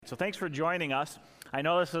So thanks for joining us. I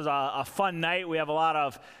know this is a fun night. We have a lot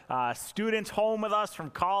of students home with us from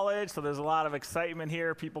college, so there's a lot of excitement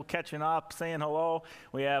here, people catching up, saying hello.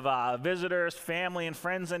 We have visitors, family, and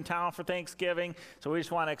friends in town for Thanksgiving, so we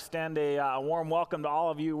just want to extend a warm welcome to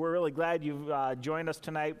all of you. We're really glad you've joined us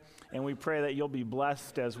tonight, and we pray that you'll be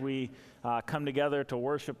blessed as we come together to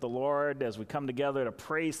worship the Lord, as we come together to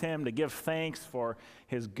praise Him, to give thanks for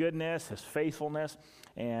His goodness, His faithfulness,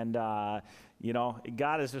 and you know,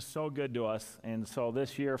 God is just so good to us. And so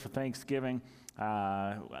this year for Thanksgiving,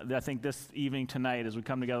 I think this evening tonight as we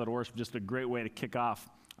come together to worship, just a great way to kick off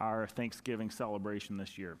our Thanksgiving celebration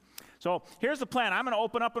this year. So here's the plan. I'm going to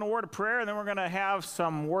open up in a word of prayer, and then we're going to have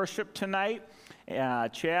some worship tonight.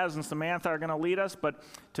 Chaz and Samantha are going to lead us. But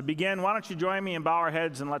to begin, why don't you join me and bow our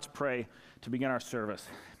heads, and let's pray to begin our service.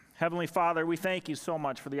 Heavenly Father, we thank you so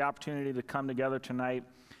much for the opportunity to come together tonight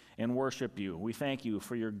and worship you. We thank you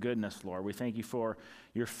for your goodness, Lord. We thank you for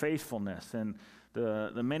your faithfulness and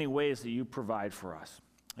the many ways that you provide for us.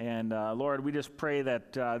 And Lord, we just pray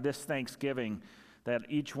that this Thanksgiving, that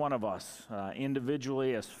each one of us,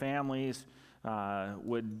 individually as families,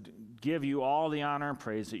 would give you all the honor and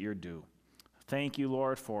praise that you're due. Thank you,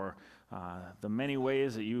 Lord, for the many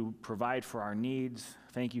ways that you provide for our needs.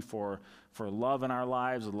 Thank you for love in our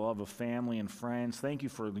lives, the love of family and friends. Thank you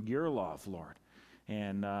for your love, Lord,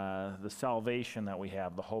 and the salvation that we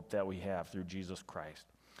have, the hope that we have through Jesus Christ.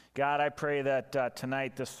 God, I pray that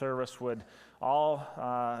tonight this service would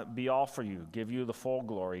all be all for you, give you the full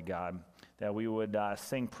glory, God, that we would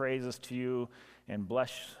sing praises to you and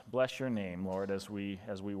bless your name, Lord, as we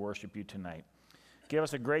worship you tonight. Give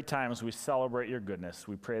us a great time as we celebrate your goodness.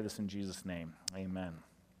 We pray this in Jesus' name. Amen.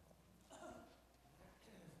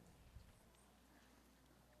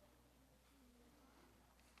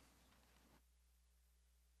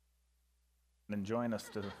 And join us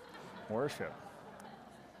to worship.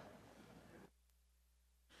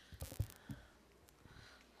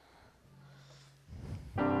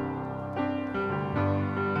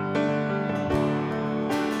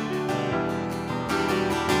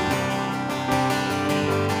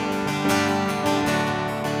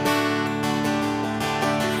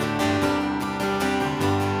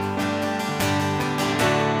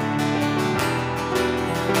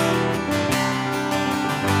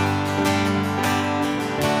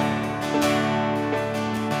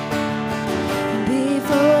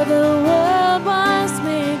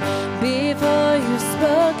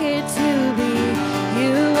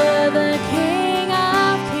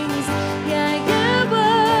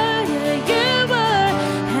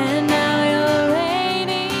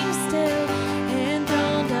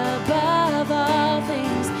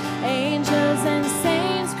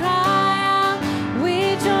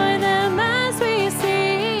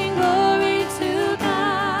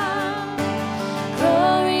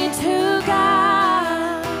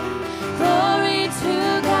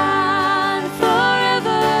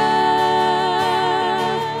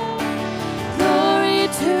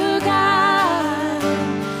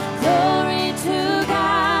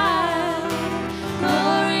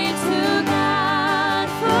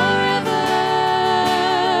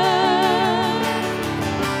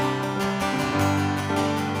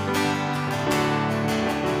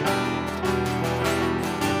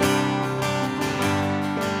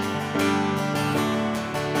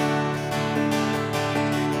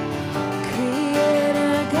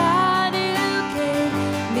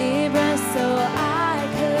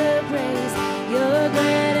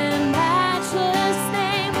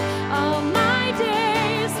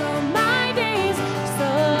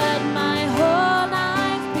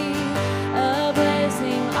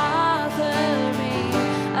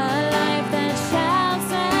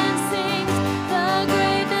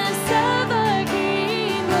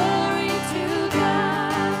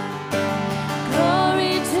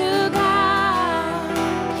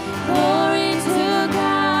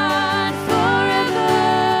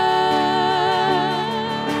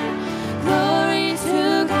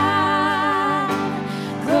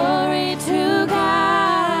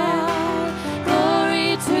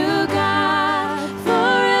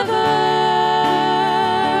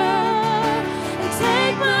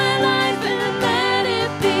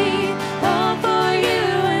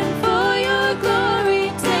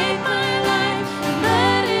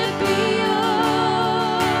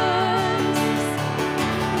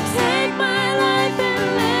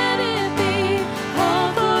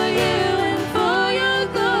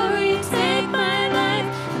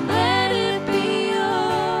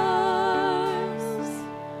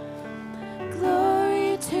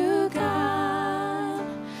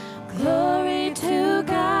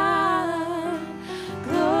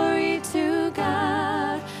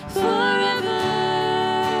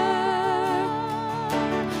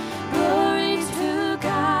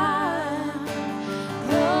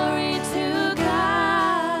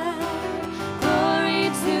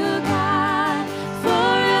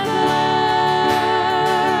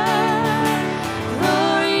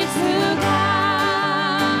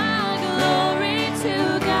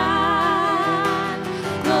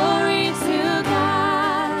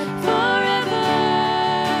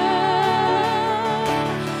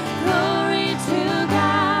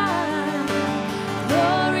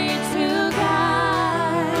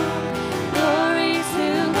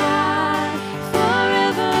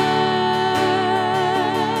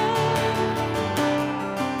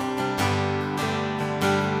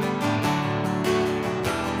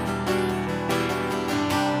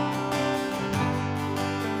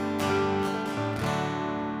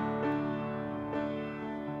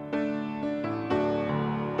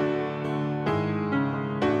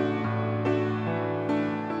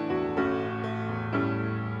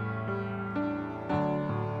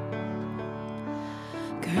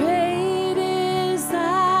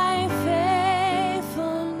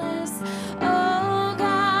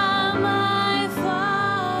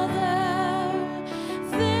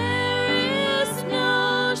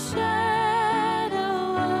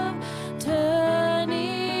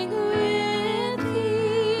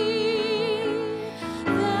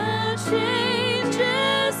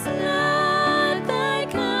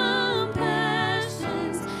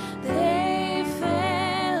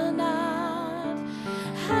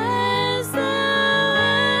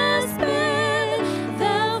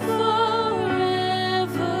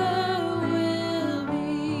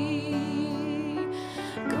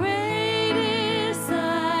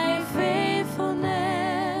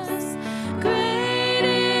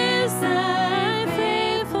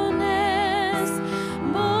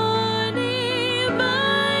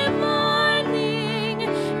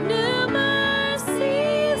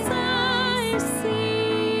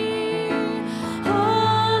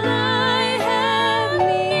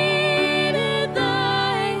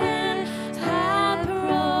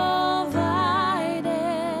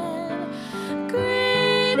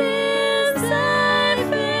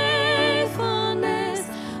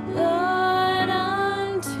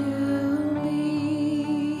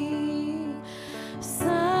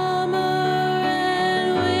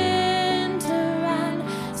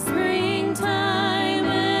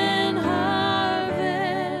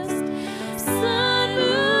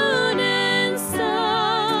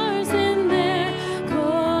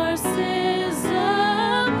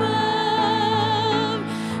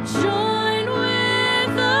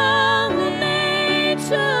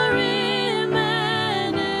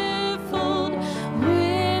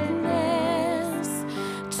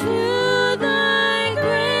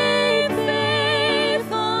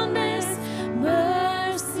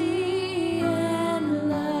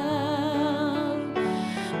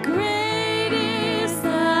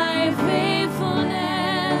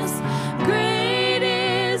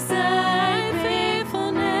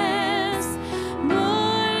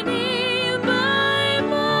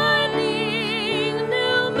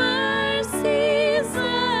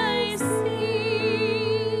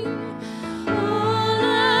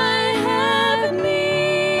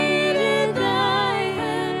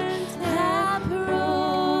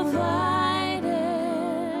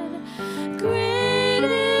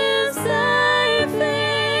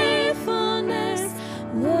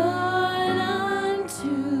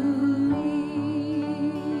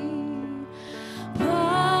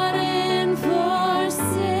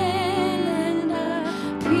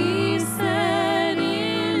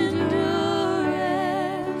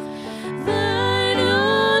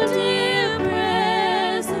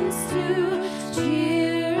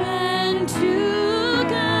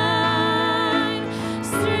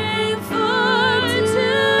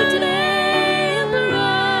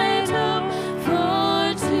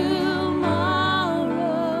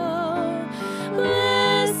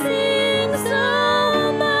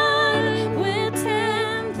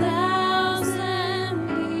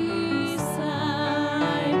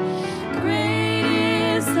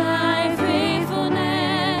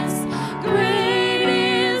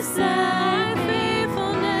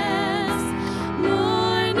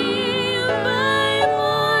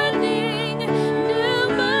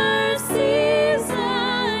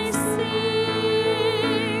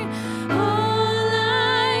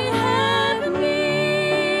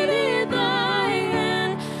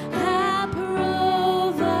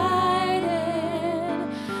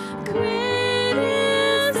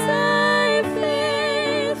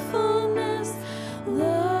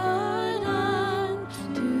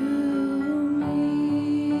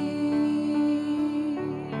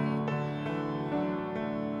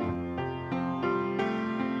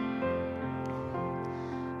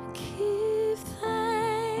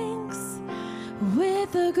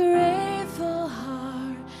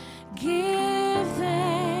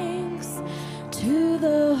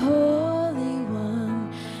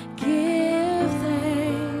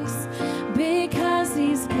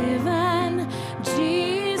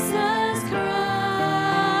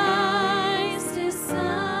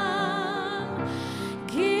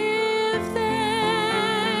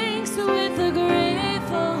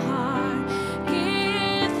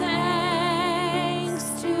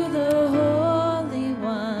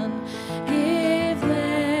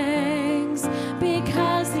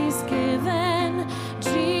 because he's given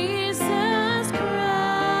Jesus Christ,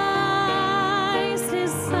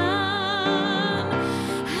 his Son.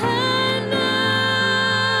 And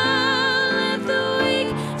now let the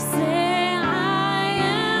weak say, I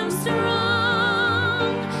am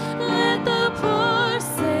strong. Let the poor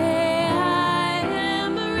say, I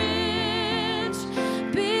am rich,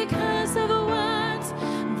 because of what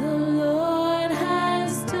the Lord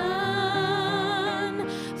has done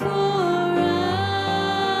for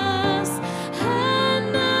us.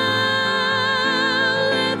 And now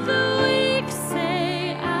let the weak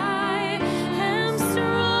say, I am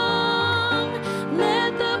strong.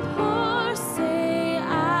 Let the poor say,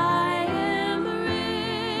 I am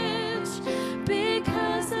rich,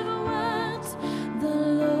 because of what the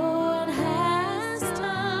Lord has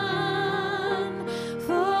done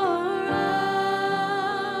for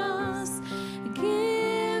us.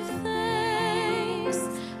 Give thanks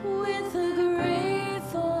with a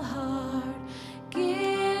grateful heart.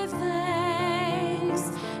 Give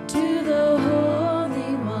thanks to the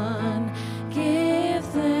Holy One. Give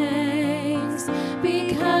thanks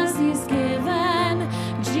because he's given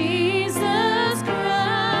Jesus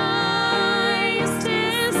Christ,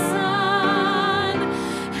 his Son.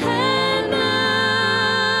 And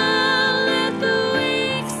now let the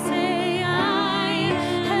weak say, I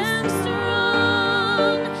am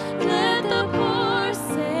strong. Let the poor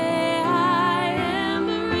say, I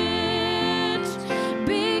am rich,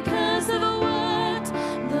 because of what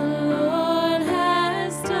the Lord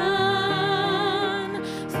has done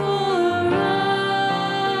for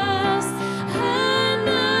us. And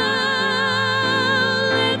now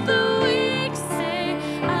let the weak say,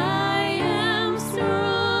 I am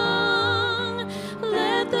strong.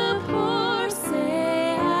 Let the poor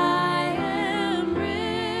say, I am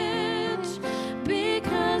rich,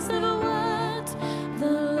 because of what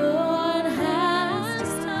the Lord has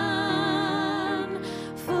done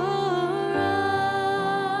for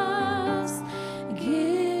us.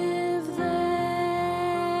 Give thanks.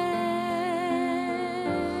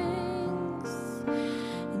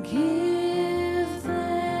 Give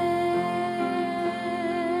thanks.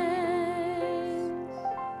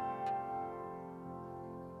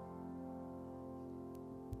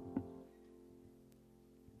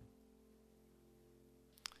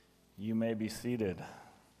 You may be seated.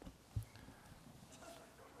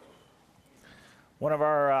 One of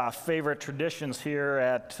our favorite traditions here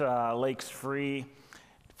at Lakes Free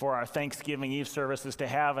for our Thanksgiving Eve service is to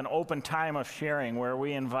have an open time of sharing where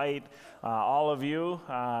we invite all of you,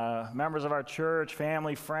 members of our church,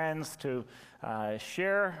 family, friends, to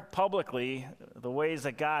share publicly the ways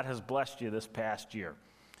that God has blessed you this past year.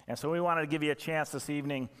 And so we wanted to give you a chance this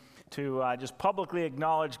evening to just publicly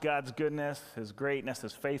acknowledge God's goodness, his greatness,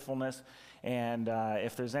 his faithfulness, and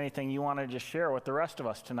if there's anything you want to just share with the rest of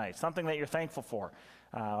us tonight, something that you're thankful for,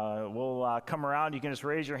 we'll come around. You can just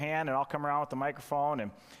raise your hand, and I'll come around with the microphone, and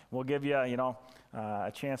we'll give you,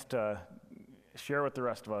 a chance to share with the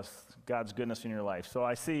rest of us God's goodness in your life. So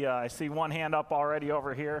I see one hand up already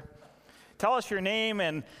over here. Tell us your name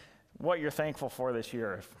and what you're thankful for this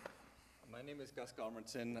year. My name is Gus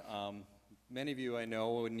Galmertson. Many of you I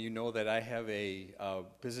know, and you know that I have a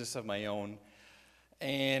business of my own,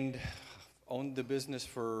 and owned the business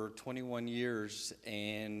for 21 years,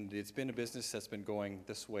 and it's been a business that's been going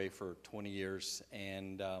this way for 20 years,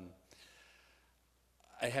 and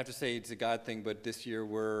I have to say it's a God thing, but this year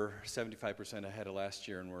we're 75% ahead of last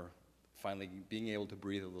year, and we're finally being able to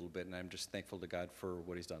breathe a little bit, and I'm just thankful to God for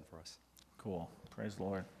what he's done for us. Cool. Praise the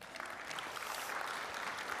Lord.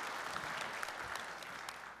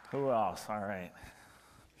 Who else? All right.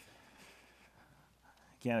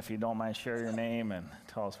 Again, if you don't mind, share your name and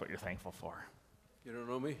tell us what you're thankful for. You don't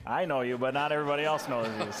know me? I know you, but not everybody else knows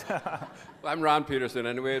you. Well, I'm Ron Peterson.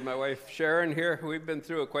 Anyway, my wife Sharon here. We've been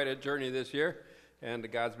through quite a journey this year,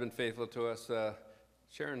 and God's been faithful to us.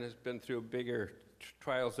 Sharon has been through bigger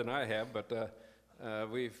trials than I have, but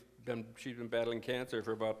she's been battling cancer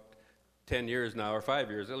for about 10 years now, or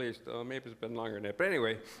 5 years at least. Oh, maybe it's been longer than that. But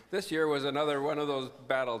anyway, this year was another one of those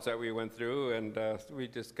battles that we went through, and we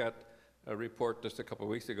just got a report just a couple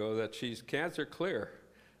of weeks ago that she's cancer clear.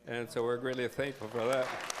 And so we're really thankful for that.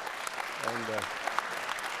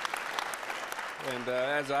 And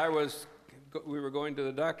as we were going to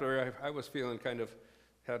the doctor, I was feeling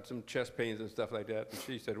had some chest pains and stuff like that. And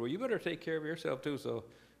she said, well, you better take care of yourself too. So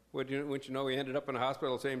wouldn't you know, we ended up in the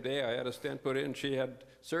hospital the same day. I had a stent put in, she had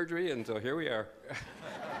surgery, and so here we are.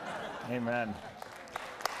 Amen.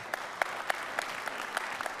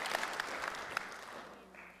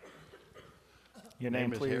 Your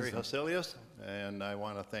name, is please. Harry Hoselius, and I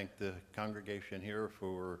want to thank the congregation here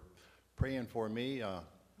for praying for me.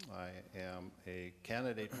 I am a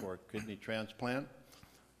candidate for a kidney transplant,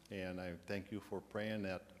 and I thank you for praying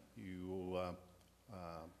that you,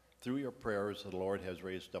 through your prayers, the Lord has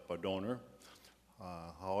raised up a donor.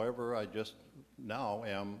 However, I just now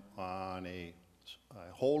am on a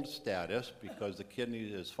hold status because the kidney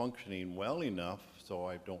is functioning well enough, so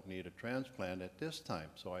I don't need a transplant at this time.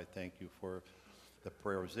 So I thank you for the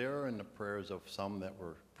prayers there and the prayers of some that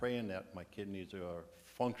were praying that my kidneys are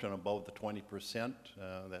function above the 20%.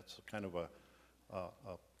 That's kind of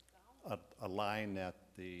a line that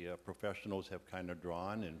the professionals have kind of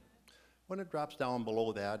drawn, and when it drops down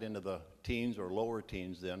below that into the teens or lower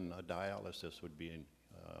teens, then a dialysis would be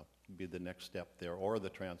the next step there, or the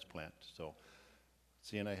transplant. So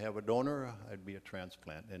seeing I have a donor, I'd be a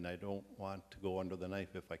transplant, and I don't want to go under the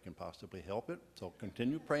knife if I can possibly help it. So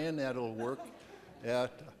continue praying that it'll work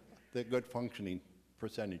at the good functioning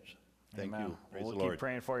percentage. Thank Amen. you. Praise We'll the Lord. keep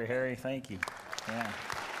praying for you, Harry. Thank you. Yeah.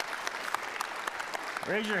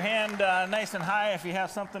 Raise your hand nice and high if you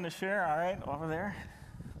have something to share. All right, over there.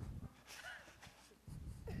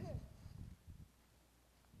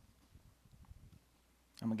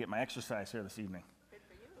 I'm going to get my exercise here this evening.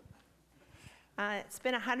 It's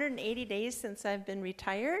been 180 days since I've been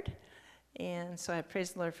retired, and so I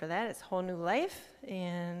praise the Lord for that. It's a whole new life,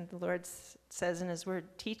 and the Lord says in His Word,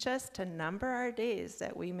 teach us to number our days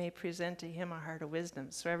that we may present to Him a heart of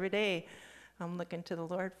wisdom. So every day I'm looking to the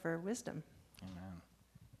Lord for wisdom. Amen.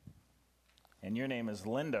 And your name is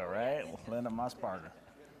Linda, right? Linda Musbarger.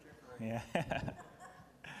 Yeah.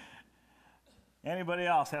 Anybody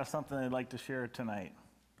else have something they'd like to share tonight?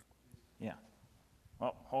 Yeah.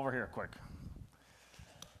 Well, over here, quick.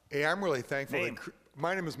 Hey, I'm really thankful. Name.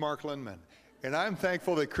 My name is Mark Lindman, and I'm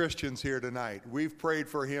thankful that Christian's here tonight. We've prayed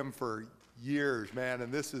for him for years, man,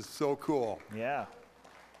 and this is so cool. Yeah.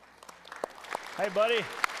 Hey, buddy.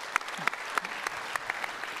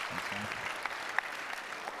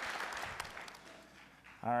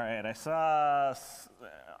 All right, I saw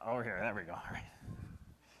over here. There we go. All right.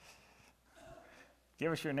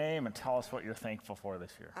 Give us your name and tell us what you're thankful for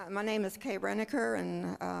this year. My name is Kay Reniker,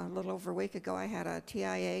 and a little over a week ago I had a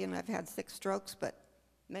TIA, and I've had 6 strokes, but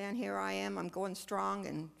man, here I am. I'm going strong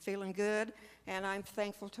and feeling good, and I'm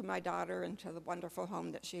thankful to my daughter and to the wonderful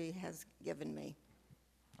home that she has given me.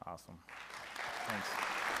 Awesome. Thanks.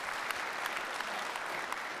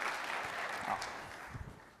 Oh.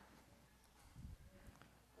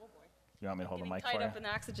 You want me to hold the mic for Tied you? up in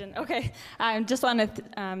oxygen. Okay. I just want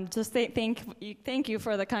to just say thank you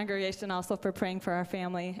for the congregation, also for praying for our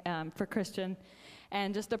family, for Christian,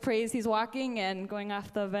 and just to praise he's walking and going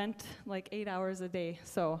off the vent like 8 hours a day.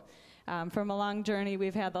 So from a long journey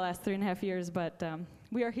we've had the last 3.5 years, but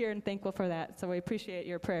we are here and thankful for that. So we appreciate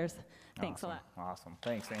your prayers. Thanks Awesome. a lot. Awesome.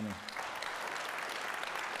 Thanks, Amy.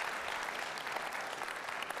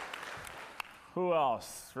 Who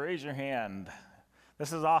else? Raise your hand.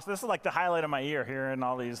 This is awesome. This is like the highlight of my year, hearing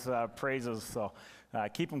all these praises. So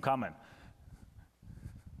keep them coming.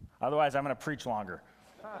 Otherwise, I'm going to preach longer.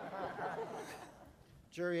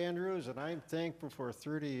 Jerry Andrews, and I'm thankful for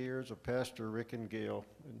 30 years of Pastor Rick and Gail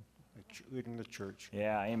and leading the church.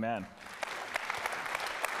 Yeah, amen.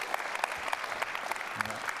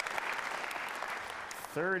 Yeah.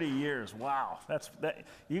 30 years. Wow.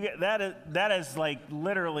 That is like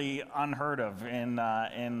literally unheard of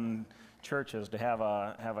in churches to have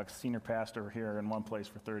a senior pastor here in one place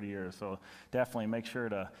for 30 years. So definitely make sure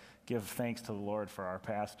to give thanks to the Lord for our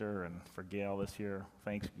pastor and for Gail this year.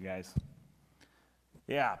 Thanks, you guys.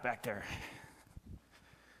 Yeah, back there.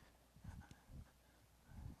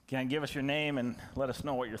 Can you give us your name and let us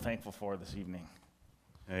know what you're thankful for this evening?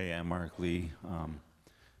 Hey, I'm Mark Lee.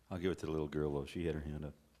 I'll give it to the little girl, though. She had her hand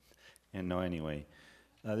up. And no, anyway,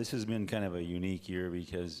 this has been kind of a unique year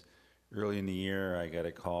because early in the year, I got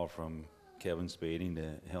a call from Kevin Spading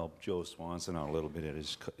to help Joe Swanson out a little bit at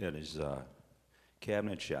his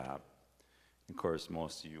cabinet shop. Of course,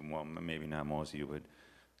 most of you, well, maybe not most of you, but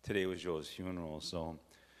today was Joe's funeral. So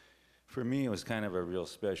for me, it was kind of a real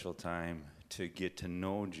special time to get to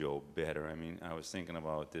know Joe better. I mean, I was thinking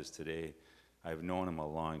about this today. I've known him a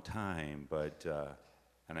long time, but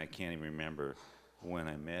and I can't even remember when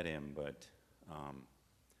I met him, but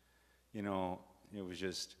you know, it was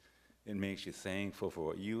just, it makes you thankful for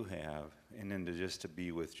what you have, and then to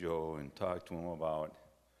be with Joe and talk to him about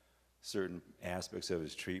certain aspects of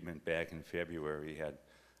his treatment. Back in February, he had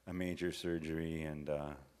a major surgery, and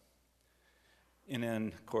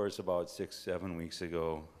then, of course, about 6-7 weeks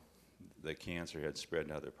ago, the cancer had spread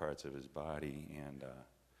to other parts of his body, and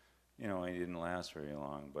you know, it didn't last very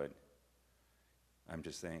long, but I'm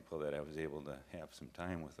just thankful that I was able to have some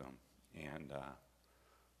time with him. And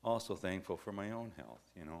also thankful for my own health,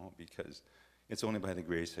 you know, because it's only by the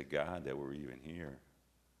grace of God that we're even here.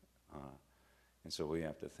 And so we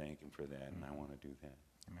have to thank him for that, and I want to do that.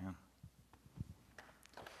 Amen.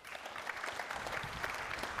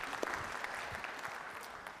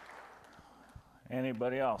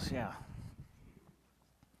 Anybody else? Yeah.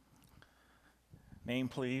 Name,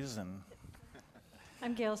 please, and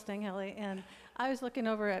I'm Gail Stenghelly, and I was looking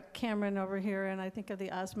over at Cameron over here, and I think of the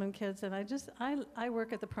Osmond kids, and I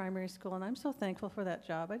work at the primary school, and I'm so thankful for that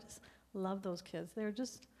job. I just love those kids. They're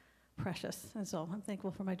just precious, and so I'm thankful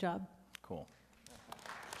for my job. cool.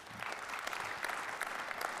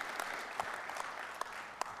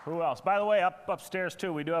 Who else? By the way, upstairs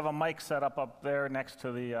too, we do have a mic set up there next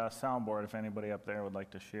to the soundboard if anybody up there would like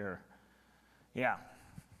to share. Yeah,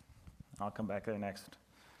 I'll come back there next.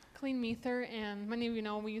 Colleen Meether, and many of you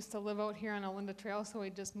know we used to live out here on Olinda Trail, so we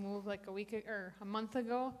just moved like a month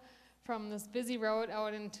ago from this busy road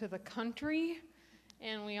out into the country,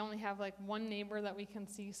 and we only have like one neighbor that we can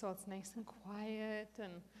see, so it's nice and quiet,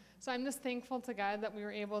 and so I'm just thankful to God that we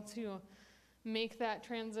were able to make that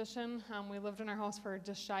transition. We lived in our house for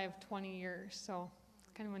just shy of 20 years, so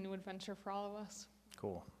it's kind of a new adventure for all of us.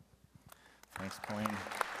 Cool. Thanks, Colleen.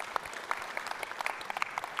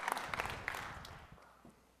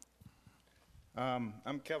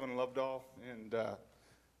 I'm Kevin Lovedahl, and a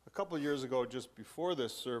couple of years ago, just before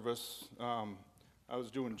this service, I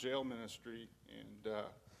was doing jail ministry, and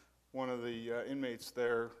one of the inmates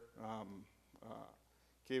there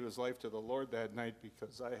gave his life to the Lord that night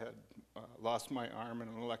because I had lost my arm in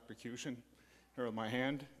an electrocution, or my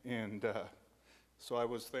hand, and so I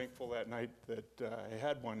was thankful that night that I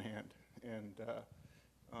had one hand. And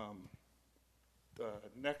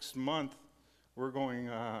next month, we're going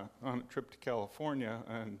on a trip to California,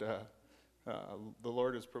 and the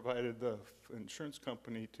Lord has provided the insurance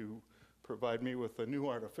company to provide me with a new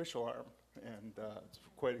artificial arm, and it's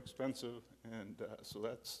quite expensive, and so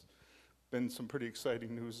that's been some pretty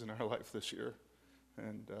exciting news in our life this year.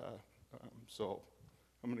 And so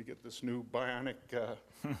I'm going to get this new bionic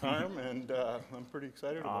arm, and I'm pretty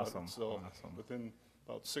excited about it. So within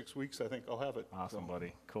about 6 weeks, I think I'll have it. Awesome,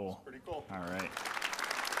 buddy. Cool. It's pretty cool. All right.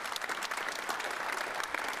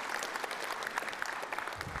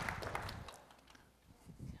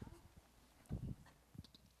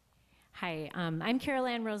 Hi, I'm Carol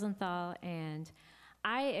Ann Rosenthal, and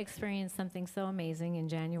I experienced something so amazing in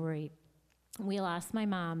January. We lost my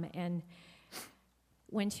mom, and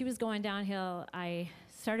when she was going downhill, I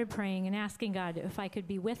started praying and asking God if I could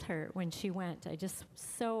be with her when she went. I just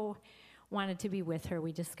so wanted to be with her.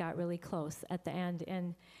 We just got really close at the end,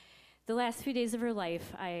 and the last few days of her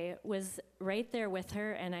life, I was right there with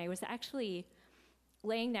her, and I was actually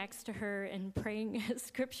laying next to her and praying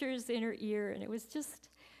scriptures in her ear, and it was just...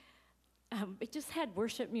 it just had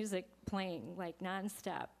worship music playing like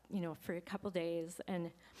nonstop, for a couple days. And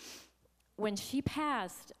when she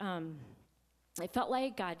passed, it felt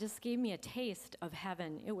like God just gave me a taste of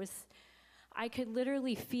heaven. I could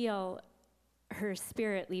literally feel her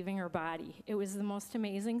spirit leaving her body. It was the most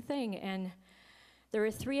amazing thing. And there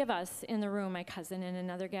were 3 of us in the room, my cousin and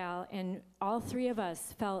another gal, and all 3 of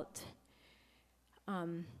us felt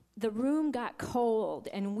the room got cold,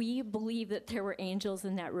 and we believed that there were angels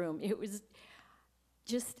in that room. It was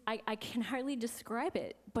just, I can hardly describe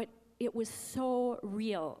it, but it was so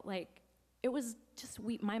real. Like, it was just,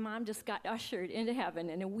 my mom just got ushered into heaven,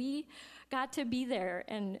 and we got to be there,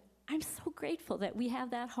 and I'm so grateful that we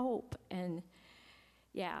have that hope. And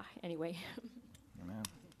yeah, anyway. Amen.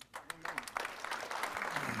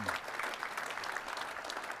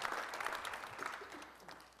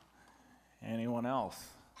 Anyone else?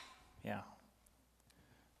 Yeah.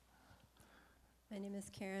 My name is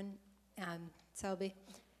Karen Selby,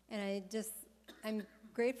 and I'm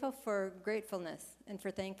grateful for gratefulness and for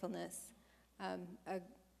thankfulness. A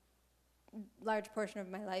large portion of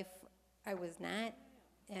my life I was not,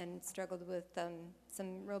 and struggled with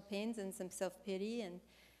some real pains and some self-pity, and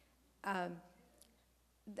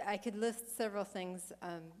I could list several things.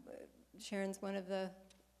 Sharon's one of the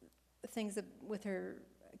things with her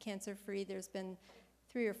cancer-free. There's been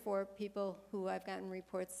 3 or 4 people who I've gotten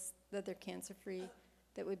reports that they're cancer-free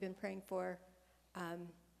that we've been praying for.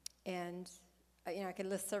 And I could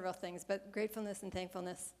list several things, but gratefulness and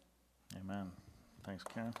thankfulness. Amen. Thanks,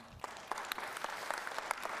 Karen.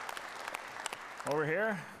 Over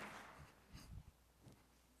here.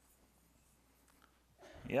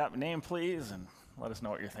 Yep, name please, and let us know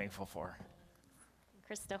what you're thankful for.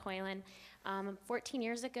 Krista Hoyland. 14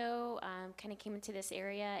 years ago, kind of came into this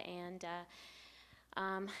area, and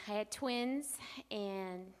I had twins,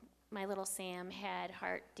 and my little Sam had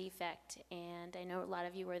heart defect, and I know a lot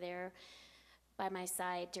of you were there by my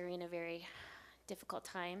side during a very difficult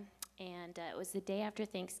time. And it was the day after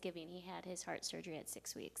Thanksgiving. He had his heart surgery at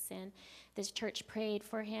 6 weeks. And this church prayed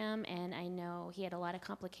for him, and I know he had a lot of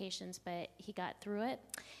complications, but he got through it.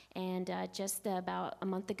 And just about a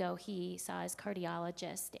month ago, he saw his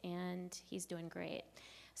cardiologist, and he's doing great.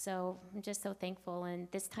 So I'm just so thankful. And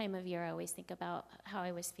this time of year, I always think about how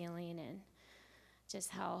I was feeling and just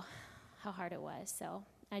how hard it was. So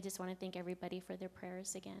I just want to thank everybody for their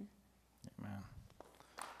prayers again. Amen.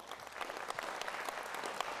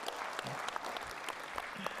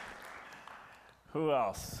 Who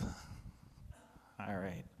else? All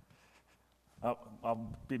right. Oh, I'll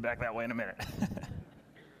be back that way in a minute.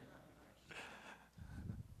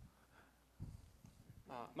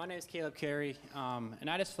 My name is Caleb Carey, and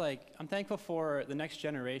I'm thankful for the next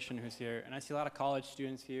generation who's here, and I see a lot of college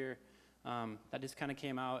students here that just kind of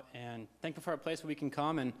came out, and thankful for a place where we can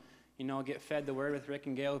come and, get fed the word with Rick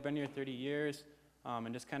and Gail, who've been here 30 years,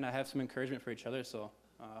 and just kind of have some encouragement for each other. So,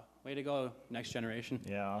 way to go, next generation.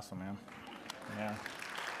 Yeah, awesome, man. Yeah.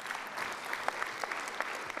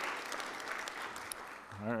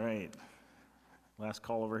 All right. Last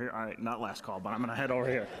call over here. All right, not last call, but I'm going to head over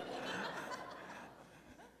here.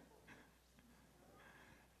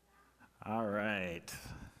 All right.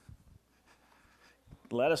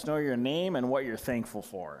 Let us know your name and what you're thankful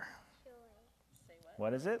for. Joy.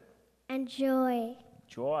 What is it? And joy.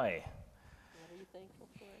 Joy. What are you thankful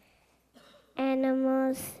for?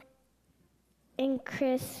 Animals and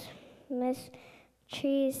Christmas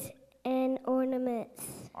trees and ornaments.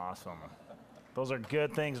 Awesome. Those are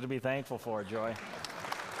good things to be thankful for, Joy.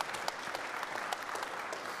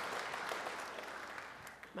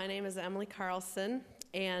 My name is Emily Carlson,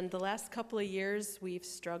 and the last couple of years we've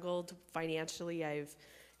struggled financially. I've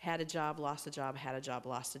had a job, lost a job, had a job,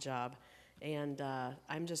 lost a job, and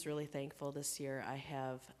I'm just really thankful this year. I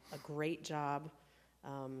have a great job,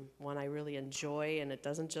 one I really enjoy, and it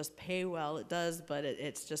doesn't just pay well, it does, but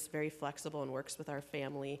it's just very flexible and works with our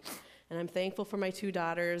family. And I'm thankful for my two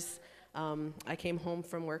daughters. I came home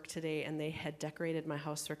from work today, and they had decorated my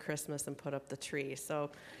house for Christmas and put up the tree. So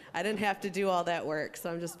I didn't have to do all that work, so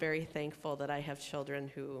I'm just very thankful that I have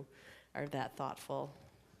children who are that thoughtful.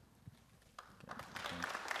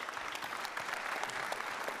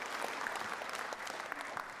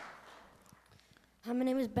 My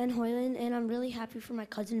name is Ben Hoyland, and I'm really happy for my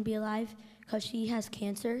cousin to be alive because she has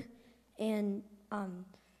cancer. And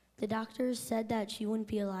the doctors said that she wouldn't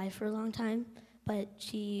be alive for a long time, but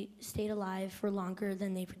she stayed alive for longer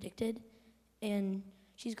than they predicted. And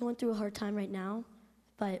she's going through a hard time right now,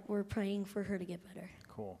 but we're praying for her to get better.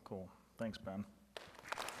 Cool, cool. Thanks, Ben.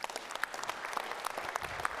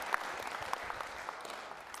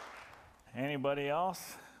 Anybody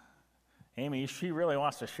else? Amy, she really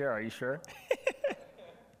wants to share. Are you sure?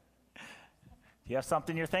 You have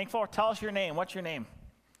something you're thankful for? Tell us your name. What's your name?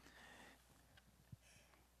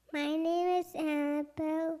 My name is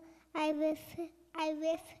Annabelle. I live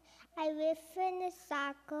in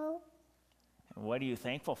Saco. What are you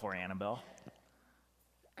thankful for, Annabelle?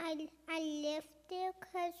 I live there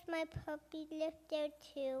because my puppy lived there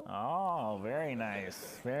too. Oh, very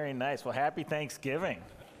nice. Very nice. Well, happy Thanksgiving.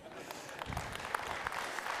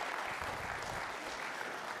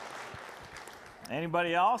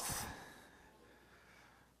 Anybody else?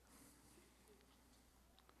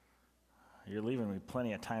 You're leaving me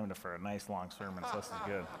plenty of time for a nice long sermon, so this is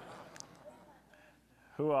good.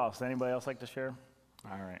 Who else? Anybody else like to share?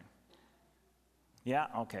 All right. Yeah,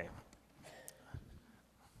 okay.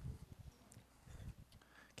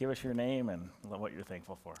 Give us your name and what you're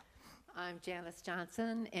thankful for. I'm Janice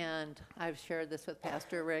Johnson, and I've shared this with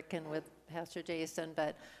Pastor Rick and with Pastor Jason,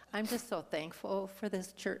 but I'm just so thankful for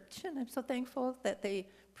this church, and I'm so thankful that they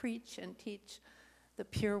preach and teach the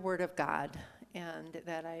pure Word of God, and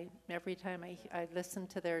that every time I listen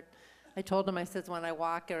to I told them, I said, when I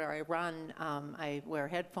walk or I run, I wear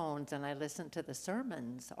headphones and I listen to the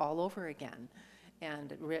sermons all over again.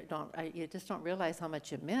 And you just don't realize how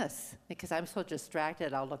much you miss, because I'm so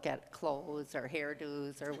distracted. I'll look at clothes or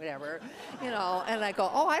hairdos or whatever, and I go,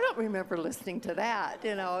 oh, I don't remember listening to that,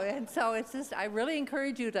 And so it's just, I really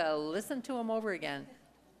encourage you to listen to them over again.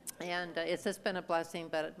 And it's just been a blessing,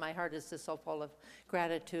 but my heart is just so full of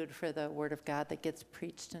gratitude for the Word of God that gets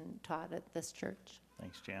preached and taught at this church.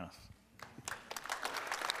 Thanks, Janice.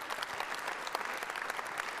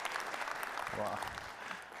 Wow.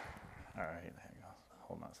 All right, hang on.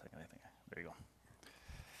 Hold on a second, there you go.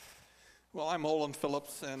 Well, I'm Olin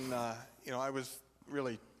Phillips, and I was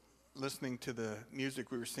really listening to the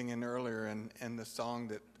music we were singing earlier, and the song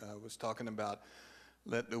that was talking about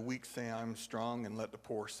let the weak say I'm strong, and let the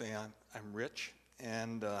poor say I'm rich.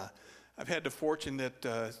 And I've had the fortune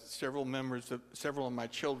that several of my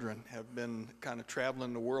children have been kind of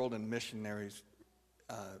traveling the world in missionaries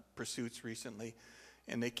pursuits recently.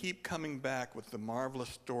 And they keep coming back with the marvelous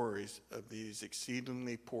stories of these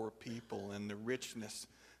exceedingly poor people and the richness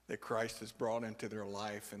that Christ has brought into their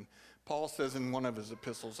life. And Paul says in one of his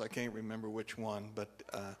epistles, I can't remember which one, but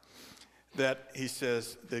that he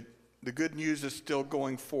says that the good news is still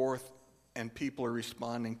going forth and people are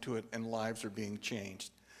responding to it and lives are being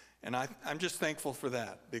changed. And I'm just thankful for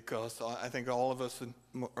that, because I think all of us,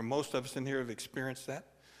 or most of us in here, have experienced that.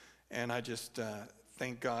 And I just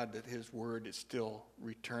thank God that his word is still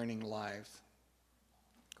returning lives.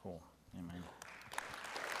 Cool. Amen.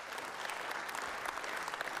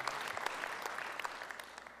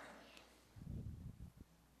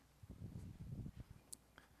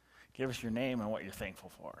 Give us your name and what you're thankful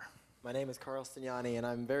for. My name is Carl Stignani, and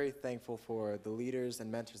I'm very thankful for the leaders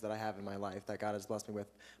and mentors that I have in my life that God has blessed me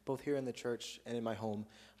with, both here in the church and in my home.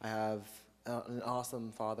 I have an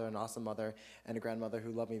awesome father, an awesome mother, and a grandmother who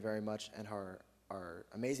love me very much and are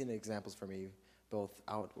amazing examples for me, both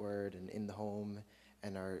outward and in the home,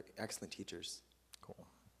 and are excellent teachers. Cool.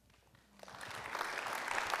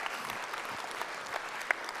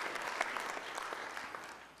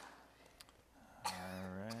 All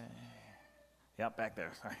right. Yep, back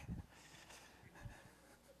there, sorry.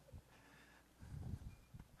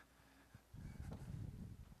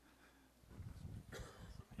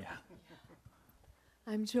 Yeah.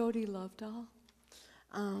 I'm Jody Lovedahl.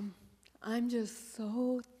 I'm just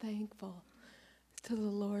so thankful to the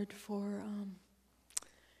Lord for,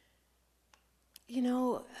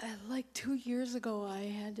 like 2 years ago I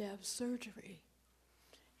had to have surgery.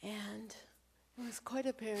 And it was quite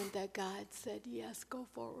apparent that God said, yes, go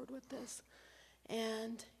forward with this.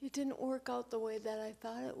 And it didn't work out the way that I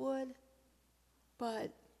thought it would.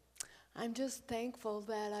 But I'm just thankful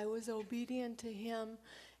that I was obedient to him.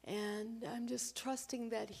 And I'm just trusting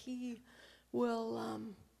that he will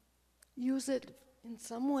use it in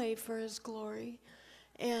some way for his glory.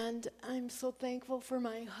 And I'm so thankful for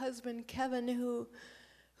my husband, Kevin,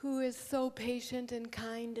 who is so patient and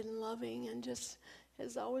kind and loving and just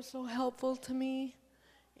is always so helpful to me.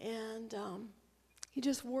 And he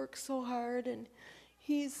just works so hard, and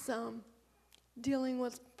he's dealing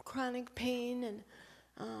with chronic pain, and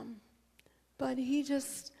but he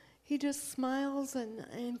just smiles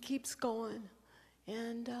and keeps going.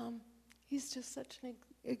 And he's just such an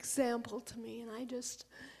example to me, and I just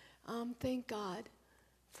thank God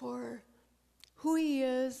for who he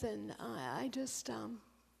is, and I just,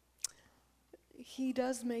 he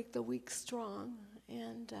does make the weak strong,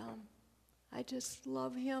 and I just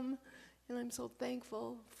love him, and I'm so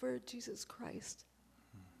thankful for Jesus Christ.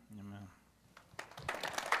 Amen.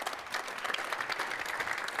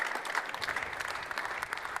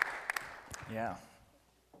 Yeah.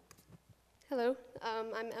 Hello,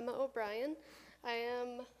 I'm Emma O'Brien. I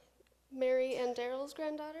am Mary and Daryl's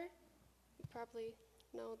granddaughter. You probably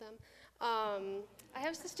know them. I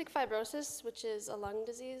have cystic fibrosis, which is a lung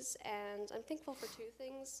disease, and I'm thankful for two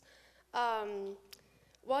things.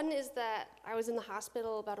 One is that I was in the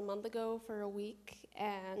hospital about a month ago for a week,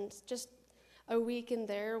 and just a week in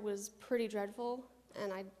there was pretty dreadful,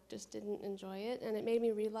 and I just didn't enjoy it, and it made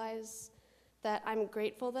me realize that I'm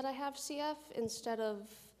grateful that I have CF instead of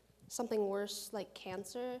something worse like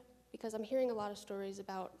cancer, because I'm hearing a lot of stories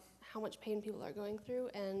about how much pain people are going through,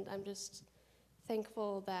 and I'm just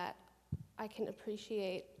thankful that I can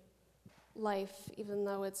appreciate life even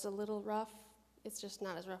though it's a little rough. It's just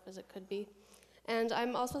not as rough as it could be. And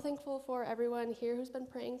I'm also thankful for everyone here who's been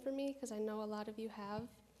praying for me, because I know a lot of you have,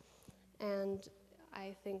 and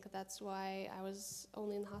I think that's why I was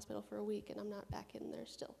only in the hospital for a week and I'm not back in there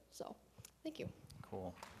still. So, thank you.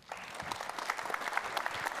 Cool.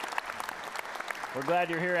 We're glad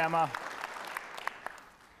you're here, Emma.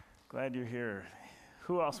 Glad you're here.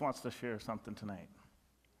 Who else wants to share something tonight?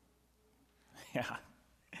 Yeah.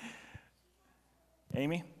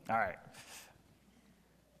 Amy? All right.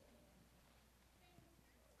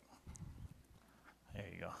 There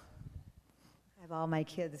you go. I have all my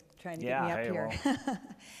kids trying to Yeah, get me up hey, here.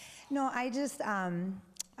 No, I just am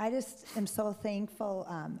so thankful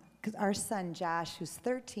because our son Josh, who's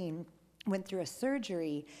 13, went through a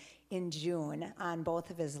surgery in June on both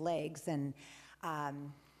of his legs, and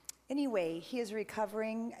anyway, he is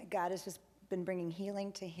recovering. God has just been bringing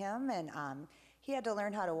healing to him, and he had to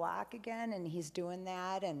learn how to walk again, and he's doing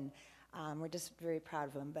that, and we're just very proud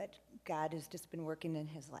of him. But God has just been working in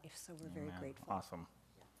his life, so we're very grateful. Awesome.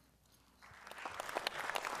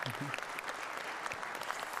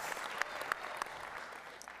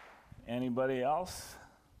 Anybody else?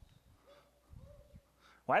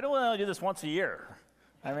 Why don't we only do this once a year?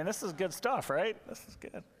 I mean, this is good stuff, right? This is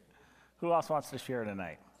good. Who else wants to share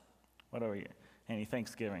tonight? What are we? Any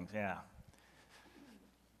Thanksgivings? Yeah.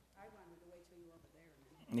 I wanted to wait till you were over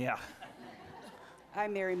there. Yeah.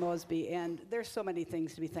 I'm Mary Mosby, and there's so many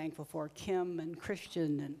things to be thankful for. Kim and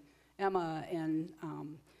Christian and Emma and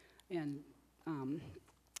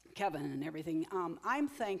Kevin and everything. I'm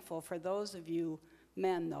thankful for those of you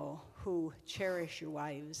men, though, who cherish your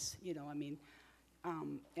wives,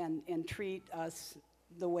 and treat us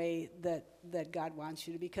the way that God wants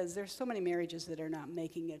you to, because there's so many marriages that are not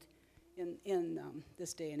making it in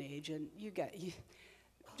this day and age. And you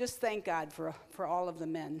just thank God for all of the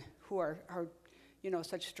men who are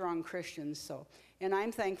such strong Christians. So, and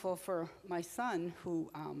I'm thankful for my son who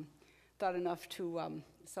thought enough to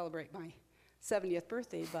celebrate my 70th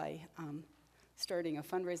birthday by starting a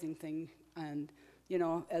fundraising thing, and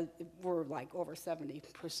we're like over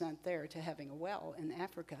 70% there to having a well in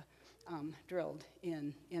Africa drilled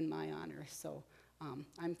in my honor. So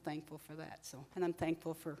I'm thankful for that. So, and I'm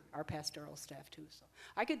thankful for our pastoral staff too. So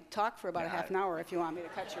I could talk for about a half an hour if you want me to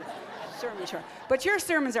cut your sermon short. But your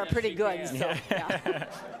sermons are pretty good. So, yeah.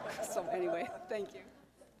 So anyway, thank you.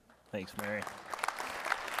 Thanks, Mary.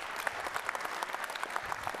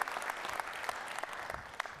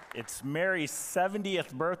 It's Mary's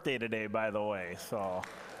 70th birthday today, by the way, so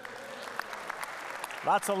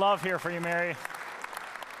lots of love here for you, Mary.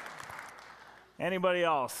 Anybody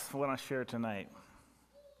else want to share tonight?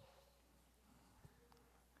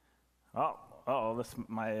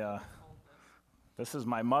 This is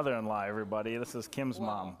my mother-in-law, everybody. This is Kim's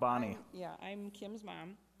mom, Bonnie. I'm Kim's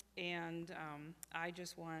mom, and I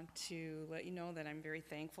just want to let you know that I'm very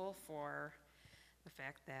thankful for the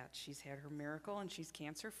fact that she's had her miracle and she's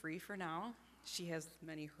cancer-free for now. She has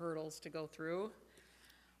many hurdles to go through,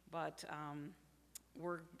 but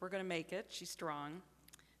we're going to make it. She's strong.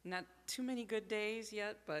 Not too many good days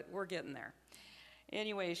yet, but we're getting there.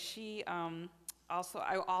 Anyway, I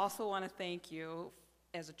also want to thank you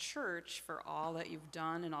as a church for all that you've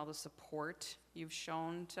done and all the support you've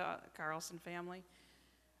shown to Carlson family.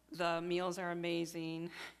 The meals are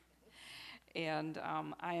amazing, and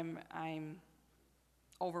I'm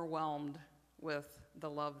overwhelmed with the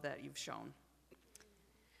love that you've shown.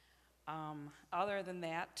 Other than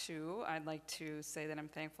that, too, I'd like to say that I'm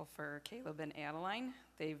thankful for Caleb and Adeline.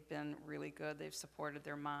 They've been really good. They've supported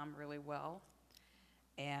their mom really well,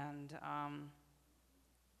 and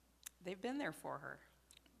they've been there for her.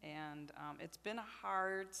 And it's been a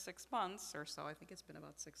hard 6 months or so. I think it's been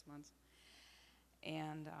about 6 months.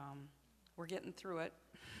 And we're getting through it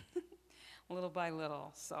little by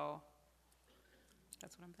little. So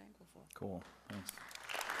that's what I'm thankful for. Cool. Thanks.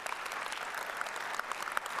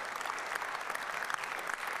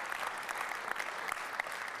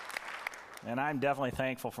 And I'm definitely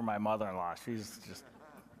thankful for my mother-in-law. She's just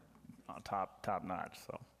top notch.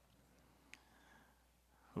 So,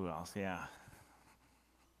 who else? Yeah.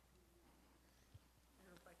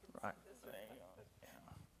 Right.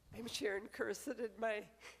 I'm Sharon Curson, and my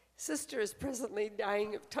sister is presently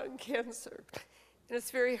dying of tongue cancer. And it's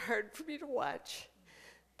very hard for me to watch.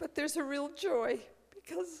 But there's a real joy,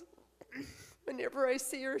 because whenever I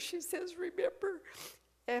see her, she says, "Remember,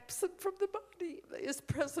 absent from the body is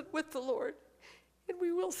present with the Lord." And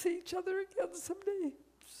we will see each other again someday,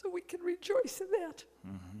 so we can rejoice in that.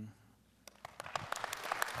 Mm-hmm.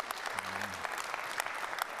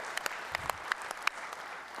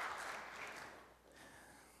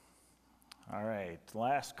 All right,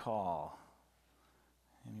 last call.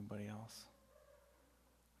 Anybody else?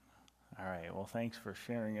 All right, well, thanks for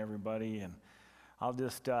sharing, everybody. And I'll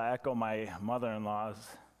just echo my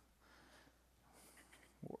mother-in-law's.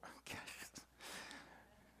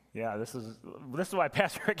 Yeah, this is why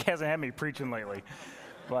Pastor Rick hasn't had me preaching lately.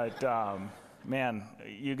 But, man,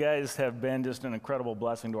 you guys have been just an incredible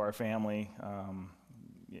blessing to our family.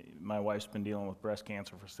 My wife's been dealing with breast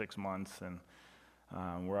cancer for 6 months, and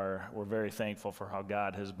we're very thankful for how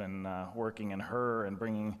God has been working in her and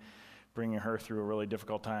bringing her through a really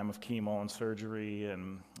difficult time of chemo and surgery,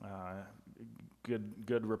 and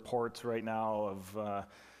good reports right now of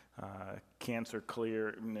cancer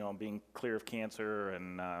clear, being clear of cancer,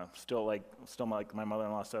 and still like my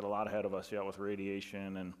mother-in-law said, a lot ahead of us yet with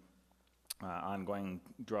radiation and ongoing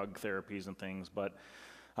drug therapies and things. But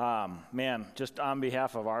man, just on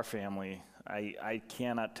behalf of our family, I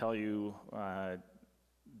cannot tell you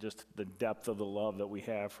just the depth of the love that we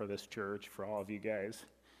have for this church, for all of you guys,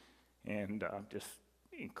 and just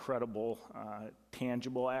incredible,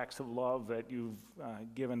 tangible acts of love that you've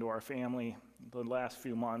given to our family the last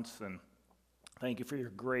few months. And Thank you for your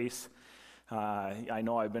grace. I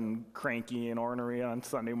know I've been cranky and ornery on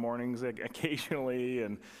Sunday mornings occasionally,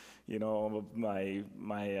 and you know, my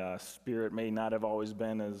spirit may not have always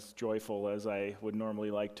been as joyful as I would normally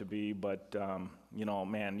like to be, but you know,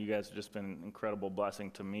 man, you guys have just been an incredible blessing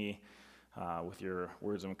to me with your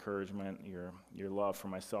words of encouragement, your love for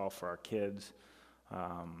myself, for our kids.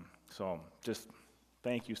 So just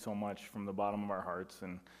thank you so much from the bottom of our hearts,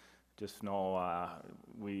 and just know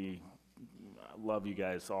we love you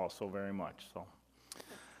guys all so very much. So,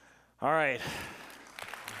 all right.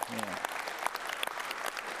 Yeah.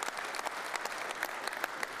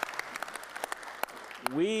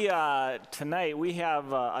 We tonight we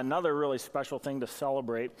have another really special thing to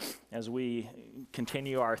celebrate as we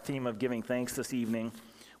continue our theme of giving thanks this evening.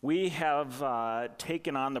 We have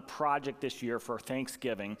taken on the project this year for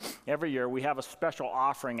Thanksgiving. Every year we have a special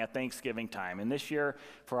offering at Thanksgiving time. And this year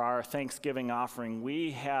for our Thanksgiving offering, we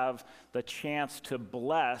have the chance to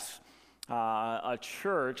bless a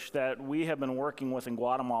church that we have been working with in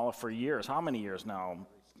Guatemala for years. How many years now?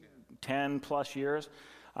 10 plus years.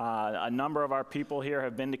 A number of our people here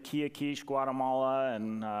have been to Quiaquiche, Guatemala,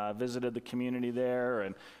 and visited the community there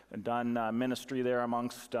and done ministry there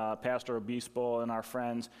amongst Pastor Obispo and our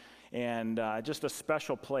friends. And just a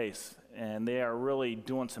special place. And they are really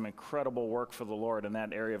doing some incredible work for the Lord in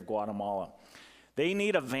that area of Guatemala. They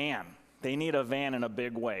need a van. They need a van in a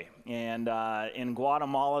big way. And in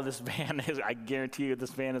Guatemala, this van is, I guarantee you,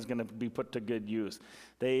 this van is going to be put to good use.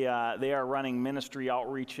 They are running ministry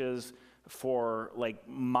outreaches for like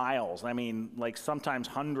miles. I mean, like sometimes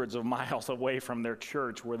hundreds of miles away from their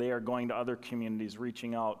church, where they are going to other communities,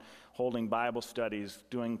 reaching out, holding Bible studies,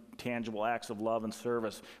 doing tangible acts of love and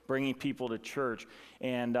service, bringing people to church.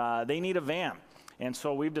 And they need a van. And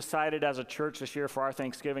so we've decided as a church this year for our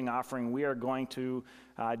Thanksgiving offering, we are going to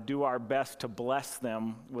do our best to bless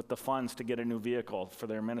them with the funds to get a new vehicle for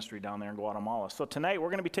their ministry down there in Guatemala. So tonight we're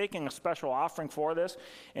going to be taking a special offering for this,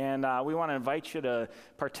 and we want to invite you to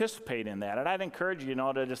participate in that. And I'd encourage you,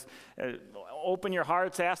 to just open your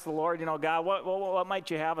hearts, ask the Lord, God, what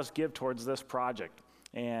might you have us give towards this project?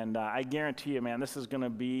 And I guarantee you, man, this is going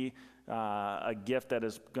to be a gift that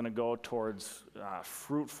is going to go towards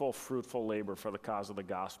fruitful labor for the cause of the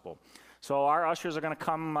gospel. So our ushers are going to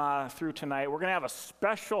come through tonight. We're going to have a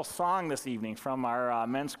special song this evening from our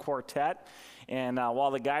men's quartet. And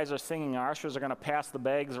while the guys are singing, our ushers are going to pass the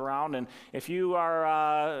bags around. And if you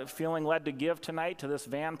are feeling led to give tonight to this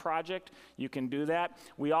van project, you can do that.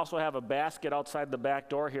 We also have a basket outside the back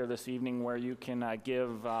door here this evening where you can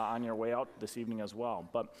give on your way out this evening as well.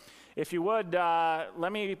 But if you would,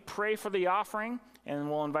 let me pray for the offering,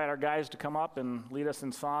 and we'll invite our guys to come up and lead us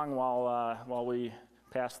in song while we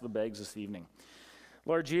pass the bags this evening.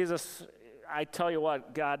 Lord Jesus, I tell you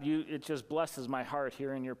what, God, it just blesses my heart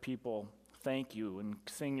hearing your people thank you and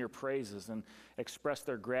sing your praises and express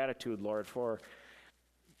their gratitude, Lord, for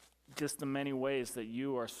just the many ways that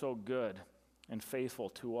you are so good and faithful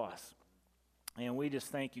to us. And we just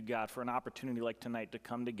thank you, God, for an opportunity like tonight to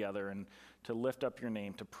come together and to lift up your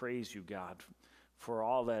name, to praise you, God, for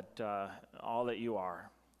all that you are,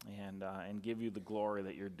 and give you the glory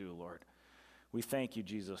that you're due, Lord. We thank you,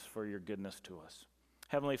 Jesus, for your goodness to us.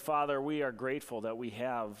 Heavenly Father, we are grateful that we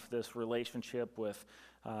have this relationship with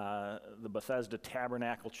the Bethesda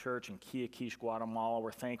Tabernacle Church in Quiaquiche, Guatemala.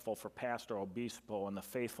 We're thankful for Pastor Obispo and the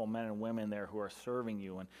faithful men and women there who are serving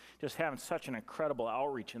you and just having such an incredible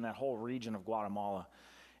outreach in that whole region of Guatemala.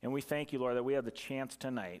 And we thank you, Lord, that we have the chance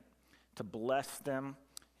tonight to bless them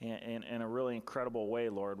in a really incredible way,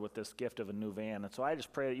 Lord, with this gift of a new van. And so I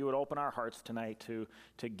just pray that you would open our hearts tonight to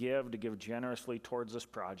give generously towards this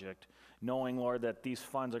project, knowing, Lord, that these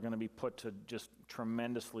funds are going to be put to just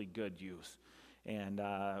tremendously good use. And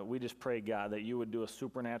we just pray, God, that you would do a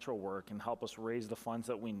supernatural work and help us raise the funds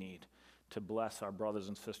that we need to bless our brothers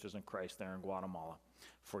and sisters in Christ there in Guatemala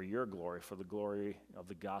for your glory, for the glory of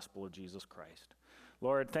the gospel of Jesus Christ.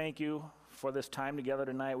 Lord, thank you for this time together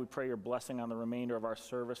tonight. We pray your blessing on the remainder of our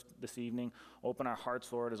service this evening. Open our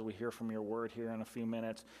hearts, Lord, as we hear from your word here in a few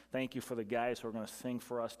minutes. Thank you for the guys who are going to sing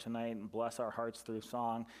for us tonight and bless our hearts through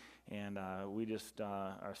song. And we just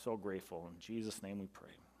are so grateful. In Jesus' name we pray.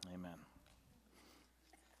 Amen.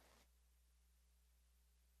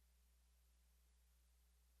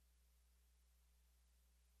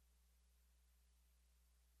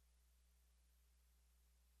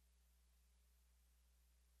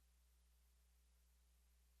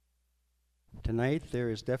 Tonight,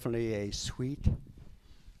 there is definitely a sweet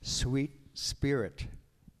spirit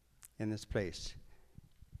in this place.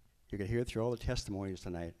 You can hear it through all the testimonies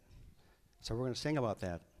tonight. So we're going to sing about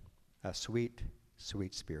that, a sweet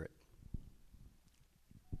spirit.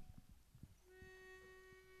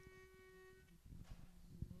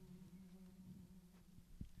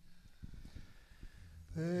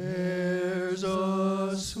 There's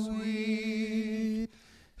a sweet,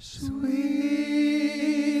 sweet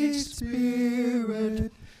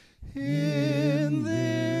spirit in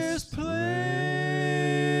this place,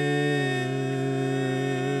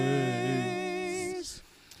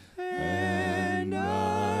 and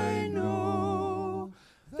I know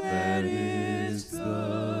that is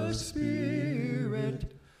the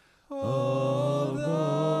Spirit of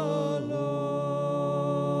the Lord.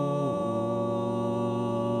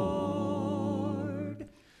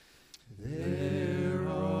 There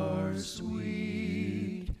are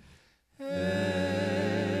sweet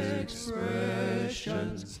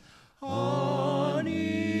expressions on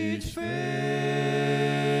each face,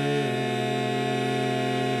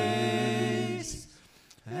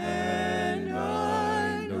 and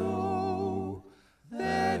I know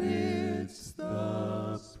that it's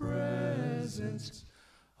the presence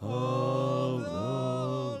of the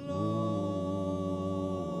Lord.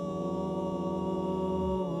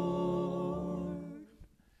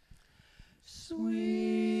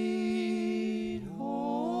 Sweet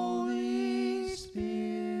Holy Spirit,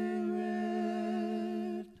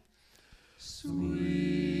 sweet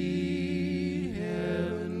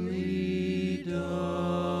heavenly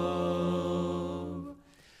dove,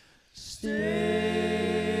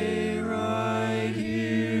 stay right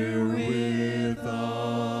here with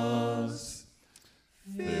us,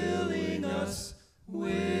 filling us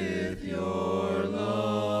with your love.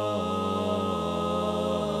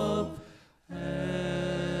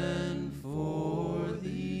 And for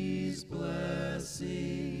these blessings,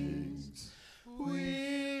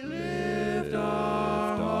 we lift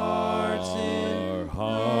our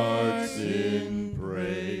hearts in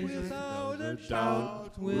praise. Without a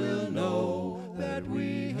doubt, we'll know that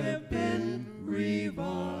we have been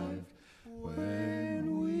revived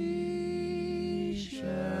when we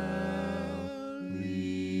shall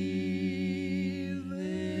leave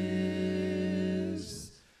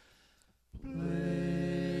this place.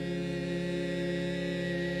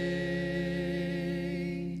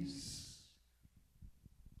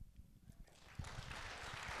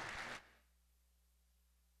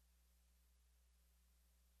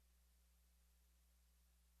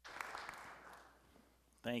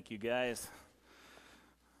 Thank you, guys.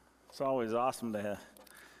 It's always awesome to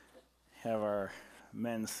have our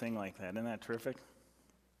men sing like that. Isn't that terrific?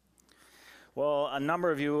 Well, a number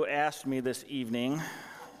of you asked me this evening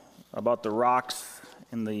about the rocks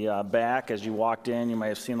in the back. As you walked in, you might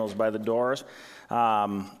have seen those by the doors.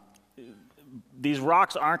 These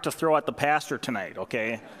rocks aren't to throw at the pastor tonight,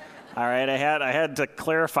 okay? All right, I had to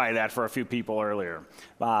clarify that for a few people earlier.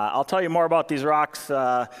 I'll tell you more about these rocks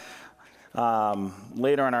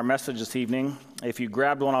later in our message this evening. If you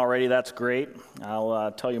grabbed one already, that's great.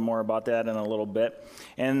 I'll tell you more about that in a little bit.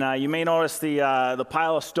 And you may notice the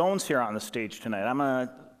pile of stones here on the stage tonight. I'm going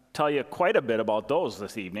to tell you quite a bit about those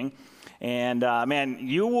this evening. And man,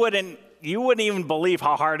 you wouldn't even believe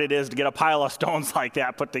how hard it is to get a pile of stones like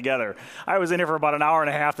that put together. I was in here for about an hour and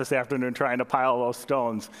a half this afternoon trying to pile those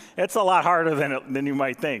stones. It's a lot harder than you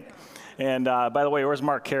might think. And by the way, where's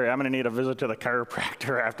Mark Carey? I'm going to need a visit to the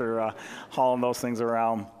chiropractor after hauling those things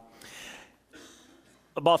around.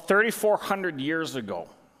 About 3,400 years ago,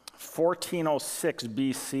 1406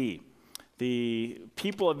 BC, the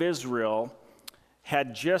people of Israel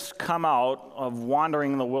had just come out of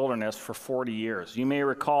wandering in the wilderness for 40 years. You may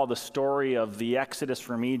recall the story of the Exodus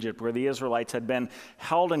from Egypt, where the Israelites had been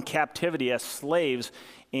held in captivity as slaves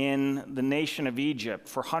in the nation of Egypt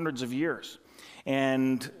for hundreds of years.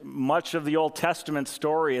 And much of the Old Testament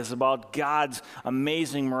story is about God's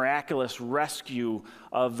amazing, miraculous rescue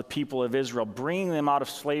of the people of Israel, bringing them out of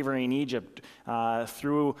slavery in Egypt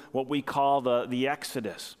through what we call the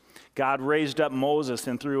Exodus. God raised up Moses,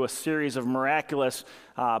 and through a series of miraculous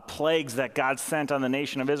plagues that God sent on the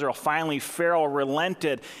nation of Israel, finally Pharaoh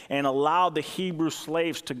relented and allowed the Hebrew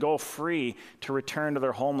slaves to go free to return to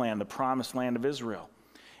their homeland, the promised land of Israel.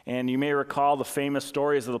 And you may recall the famous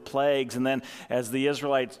stories of the plagues, and then as the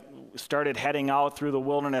Israelites started heading out through the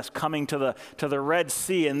wilderness, coming to the Red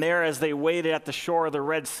Sea, and there as they waited at the shore of the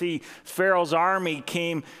Red Sea, Pharaoh's army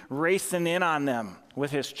came racing in on them with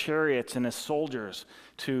his chariots and his soldiers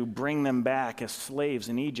to bring them back as slaves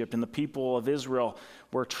in Egypt. And the people of Israel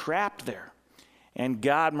were trapped there. And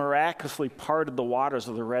God miraculously parted the waters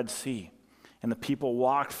of the Red Sea, and the people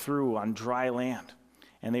walked through on dry land.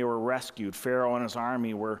 And they were rescued. Pharaoh and his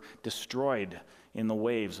army were destroyed in the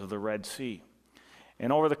waves of the Red Sea.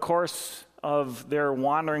 And over the course of their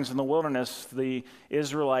wanderings in the wilderness, the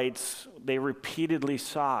Israelites, they repeatedly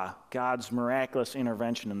saw God's miraculous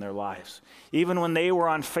intervention in their lives. Even when they were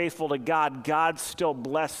unfaithful to God, God still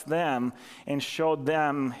blessed them and showed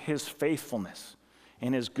them his faithfulness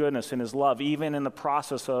and his goodness and his love, even in the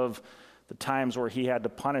process of the times where he had to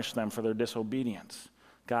punish them for their disobedience.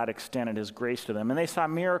 God extended his grace to them. And they saw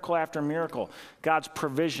miracle after miracle. God's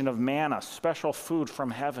provision of manna, special food from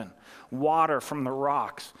heaven, water from the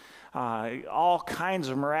rocks, all kinds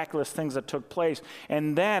of miraculous things that took place.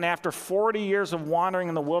 And then after 40 years of wandering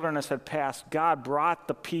in the wilderness had passed, God brought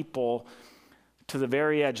the people to the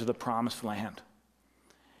very edge of the promised land.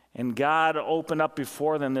 And God opened up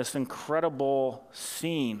before them this incredible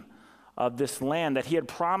scene of this land that he had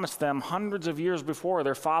promised them hundreds of years before,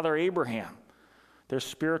 their father Abraham, their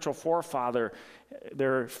spiritual forefather,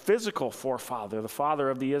 their physical forefather, the father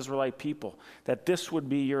of the Israelite people, that this would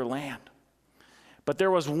be your land. But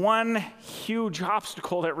there was one huge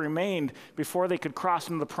obstacle that remained before they could cross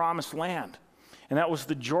into the promised land, and that was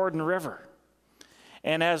the Jordan River.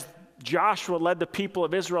 And as Joshua led the people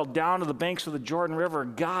of Israel down to the banks of the Jordan River,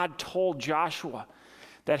 God told Joshua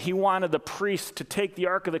that he wanted the priests to take the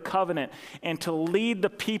Ark of the Covenant and to lead the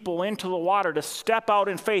people into the water, to step out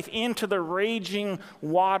in faith into the raging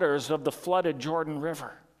waters of the flooded Jordan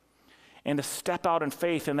River, and to step out in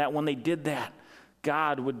faith, and that when they did that,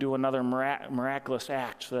 God would do another miraculous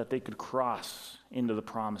act so that they could cross into the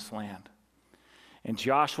promised land. And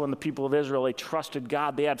Joshua and the people of Israel, they trusted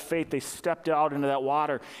God. They had faith. They stepped out into that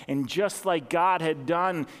water. And just like God had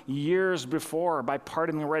done years before by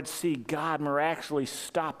parting the Red Sea, God miraculously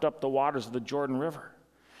stopped up the waters of the Jordan River.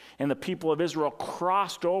 And the people of Israel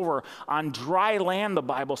crossed over on dry land, the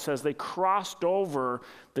Bible says. They crossed over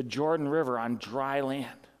the Jordan River on dry land.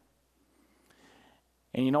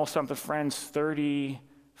 And you know something, friends?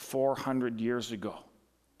 3,400 years ago,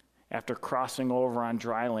 after crossing over on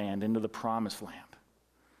dry land into the promised land,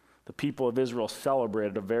 the people of Israel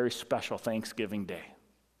celebrated a very special Thanksgiving Day.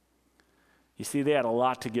 You see, they had a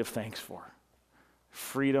lot to give thanks for.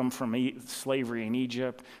 Freedom from slavery in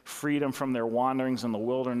Egypt, freedom from their wanderings in the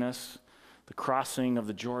wilderness, the crossing of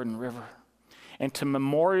the Jordan River. And to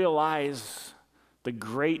memorialize the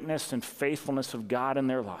greatness and faithfulness of God in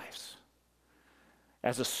their lives,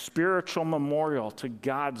 as a spiritual memorial to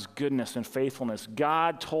God's goodness and faithfulness,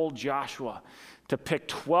 God told Joshua to pick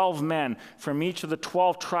 12 men from each of the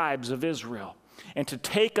 12 tribes of Israel and to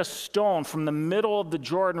take a stone from the middle of the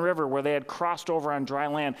Jordan River where they had crossed over on dry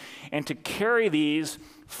land and to carry these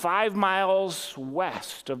 5 miles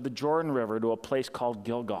west of the Jordan River to a place called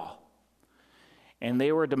Gilgal. And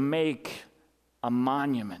they were to make a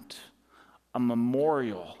monument, a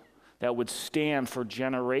memorial that would stand for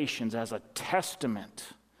generations as a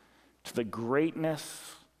testament to the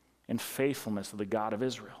greatness and faithfulness of the God of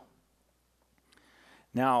Israel.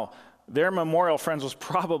 Now, their memorial, friends, was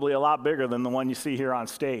probably a lot bigger than the one you see here on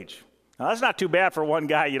stage. Now, that's not too bad for one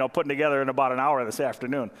guy, putting together in about an hour this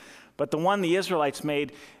afternoon. But the one the Israelites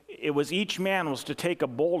made, it was each man was to take a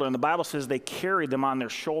boulder, and the Bible says they carried them on their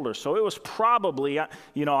shoulders. So it was probably,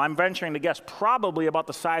 I'm venturing to guess, probably about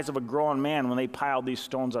the size of a grown man when they piled these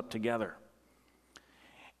stones up together.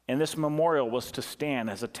 And this memorial was to stand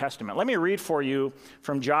as a testament. Let me read for you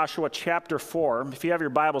from Joshua chapter 4. If you have your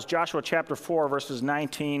Bibles, Joshua chapter 4, verses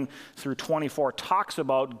 19 through 24, talks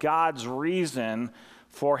about God's reason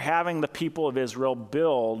for having the people of Israel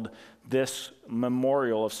build this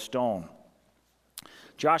memorial of stone.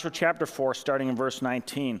 Joshua chapter 4, starting in verse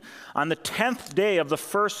 19. On the 10th day of the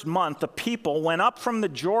first month, the people went up from the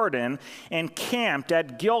Jordan and camped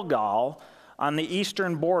at Gilgal on the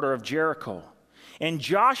eastern border of Jericho. And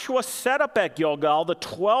Joshua set up at Gilgal the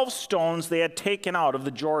 12 stones they had taken out of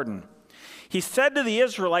the Jordan. He said to the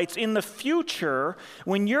Israelites, in the future,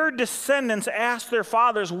 when your descendants ask their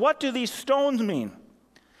fathers, what do these stones mean?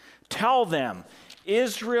 Tell them,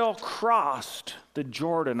 Israel crossed the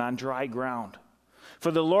Jordan on dry ground.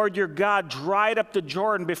 For the Lord your God dried up the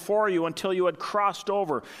Jordan before you until you had crossed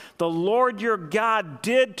over. The Lord your God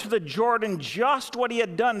did to the Jordan just what he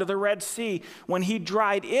had done to the Red Sea when he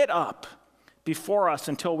dried it up before us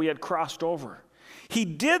until we had crossed over. He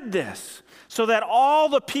did this so that all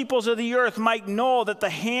the peoples of the earth might know that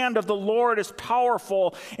the hand of the Lord is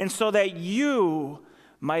powerful, and so that you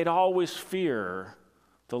might always fear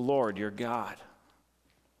the Lord your God.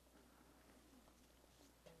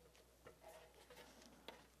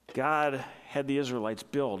 God had the Israelites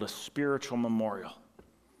build a spiritual memorial,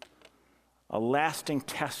 a lasting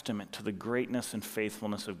testament to the greatness and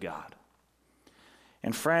faithfulness of God.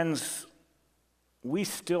 And friends, we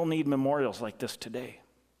still need memorials like this today.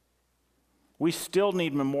 We still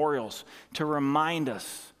need memorials to remind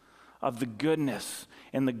us of the goodness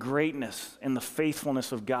and the greatness and the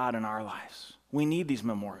faithfulness of God in our lives. We need these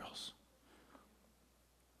memorials.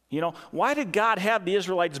 You know, why did God have the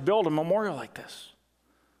Israelites build a memorial like this?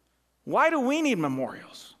 Why do we need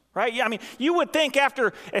memorials? Right? Yeah, I mean, you would think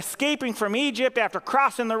after escaping from Egypt, after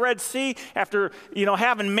crossing the Red Sea, after,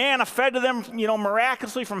 having manna fed to them,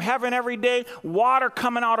 miraculously from heaven every day, water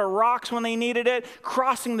coming out of rocks when they needed it,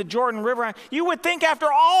 crossing the Jordan River, you would think after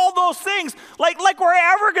all those things, like we're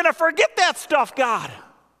ever going to forget that stuff, God.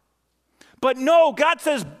 But no, God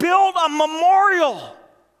says, build a memorial.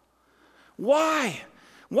 Why?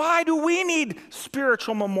 Why do we need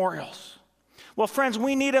spiritual memorials? Well, friends,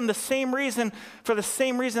 we need them for the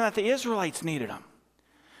same reason that the Israelites needed them.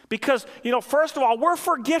 Because, first of all, we're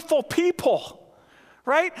forgetful people,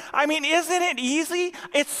 right? I mean, isn't it easy?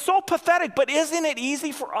 It's so pathetic, but isn't it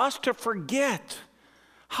easy for us to forget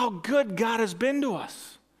how good God has been to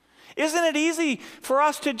us? Isn't it easy for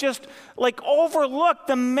us to just overlook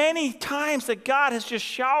the many times that God has just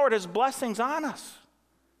showered his blessings on us?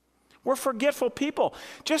 We're forgetful people.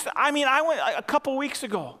 I went a couple weeks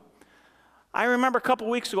ago. I remember a couple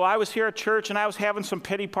weeks ago, I was here at church and I was having some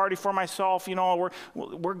pity party for myself.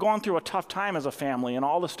 We're going through a tough time as a family and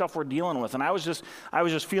all the stuff we're dealing with. And I was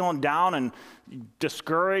just feeling down and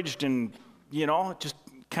discouraged and, just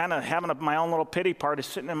kind of having my own little pity party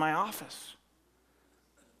sitting in my office.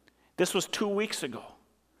 This was 2 weeks ago.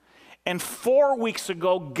 And 4 weeks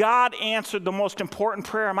ago, God answered the most important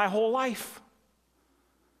prayer of my whole life.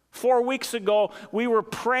 4 weeks ago, we were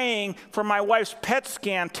praying for my wife's PET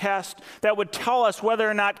scan test that would tell us whether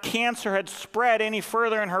or not cancer had spread any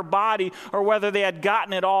further in her body or whether they had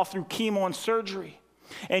gotten it all through chemo and surgery.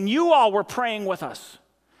 And you all were praying with us.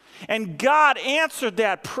 And God answered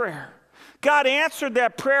that prayer. God answered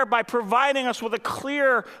that prayer by providing us with a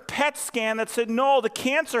clear PET scan that said, no, the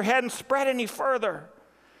cancer hadn't spread any further.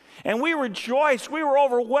 And we rejoiced. We were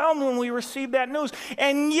overwhelmed when we received that news.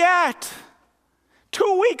 And yet,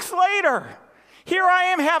 2 weeks later, here I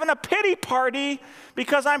am having a pity party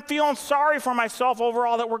because I'm feeling sorry for myself over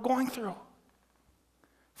all that we're going through.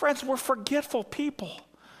 Friends, we're forgetful people.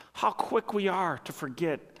 How quick we are to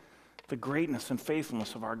forget the greatness and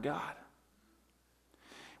faithfulness of our God.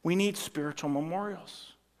 We need spiritual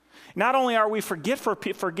memorials. Not only are we forgetful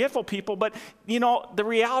people, but the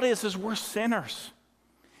reality is we're sinners.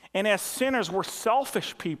 And as sinners, we're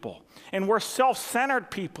selfish people. And we're self-centered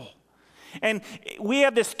people. And we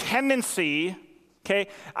have this tendency, okay,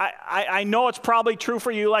 I know it's probably true for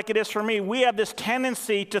you like it is for me. We have this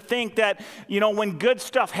tendency to think that, when good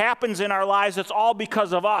stuff happens in our lives, it's all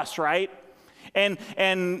because of us, right? And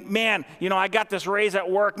man, I got this raise at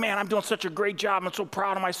work. Man, I'm doing such a great job. I'm so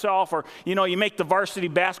proud of myself. Or, you make the varsity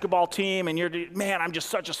basketball team and I'm just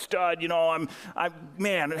such a stud. I'm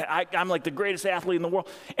like the greatest athlete in the world.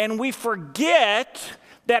 And we forget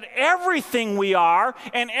that everything we are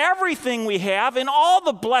and everything we have and all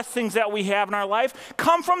the blessings that we have in our life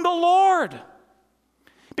come from the Lord.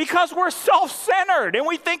 Because we're self-centered and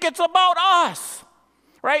we think it's about us,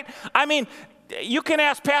 right? I mean, you can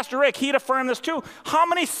ask Pastor Rick, he'd affirm this too. How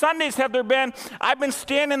many Sundays have there been? I've been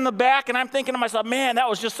standing in the back and I'm thinking to myself, man, that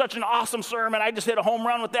was just such an awesome sermon. I just hit a home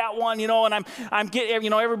run with that one, and I'm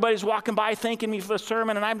getting, everybody's walking by thanking me for the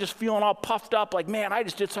sermon and I'm just feeling all puffed up like, man, I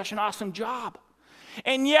just did such an awesome job.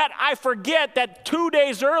 And yet I forget that 2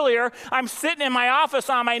 days earlier, I'm sitting in my office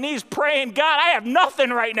on my knees praying, God, I have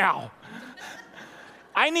nothing right now.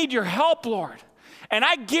 I need your help, Lord. And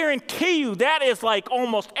I guarantee you that is like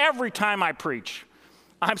almost every time I preach.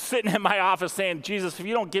 I'm sitting in my office saying, Jesus, if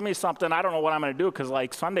you don't give me something, I don't know what I'm going to do because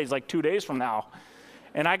Sunday's 2 days from now.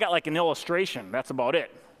 And I got an illustration. That's about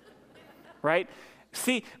it. Right?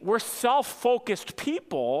 See, we're self-focused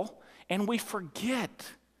people and we forget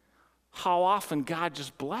how often God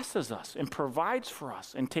just blesses us and provides for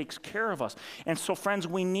us and takes care of us. And so, friends,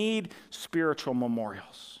 we need spiritual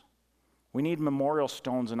memorials. We need memorial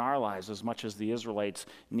stones in our lives as much as the Israelites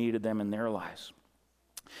needed them in their lives.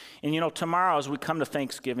 And tomorrow as we come to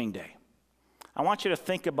Thanksgiving Day, I want you to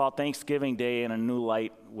think about Thanksgiving Day in a new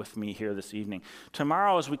light with me here this evening.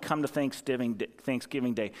 Tomorrow as we come to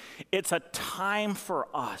Thanksgiving Day, it's a time for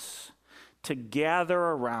us to gather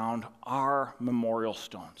around our memorial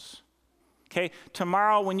stones. Okay,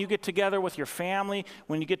 tomorrow when you get together with your family,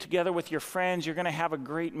 when you get together with your friends, you're going to have a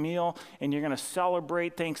great meal and you're going to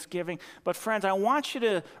celebrate Thanksgiving. But friends, I want you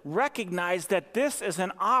to recognize that this is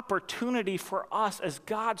an opportunity for us as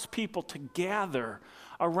God's people to gather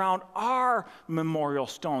around our memorial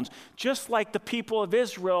stones, just like the people of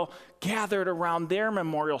Israel gathered around their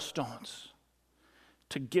memorial stones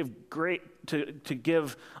to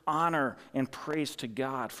give honor and praise to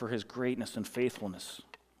God for his greatness and faithfulness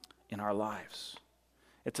in our lives.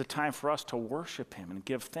 It's a time for us to worship him and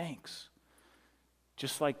give thanks.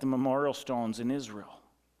 Just like the memorial stones in Israel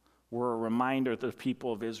were a reminder to the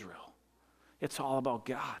people of Israel. It's all about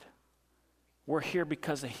God. We're here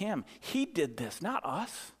because of him. He did this, not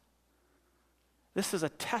us. This is a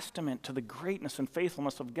testament to the greatness and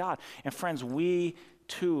faithfulness of God. And friends, we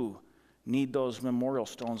too need those memorial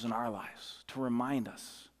stones in our lives to remind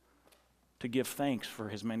us to give thanks for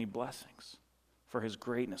his many blessings, for his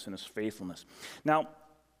greatness and his faithfulness. Now,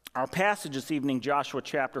 our passage this evening, Joshua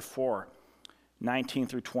chapter 4, 19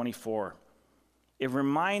 through 24, it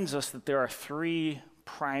reminds us that there are three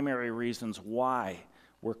primary reasons why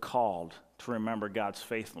we're called to remember God's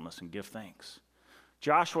faithfulness and give thanks.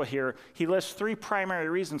 Joshua here, he lists three primary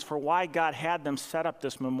reasons for why God had them set up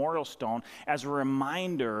this memorial stone as a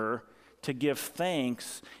reminder to give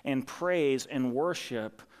thanks and praise and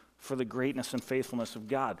worship for the greatness and faithfulness of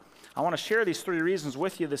God. I want to share these three reasons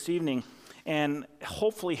with you this evening and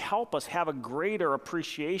hopefully help us have a greater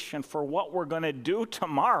appreciation for what we're going to do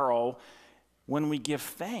tomorrow when we give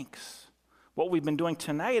thanks. What we've been doing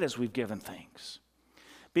tonight as we've given thanks.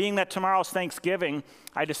 Being that tomorrow's Thanksgiving,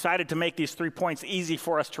 I decided to make these 3 points easy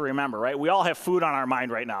for us to remember, right? We all have food on our mind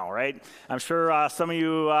right now, right? I'm sure some of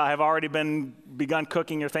you have already begun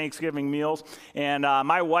cooking your Thanksgiving meals. And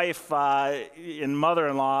my wife and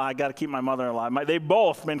mother-in-law, I got to keep my mother-in-law, they've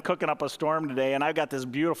both been cooking up a storm today, and I've got this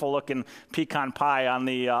beautiful-looking pecan pie on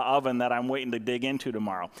the oven that I'm waiting to dig into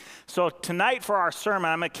tomorrow. So tonight for our sermon,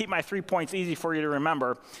 I'm going to keep my 3 points easy for you to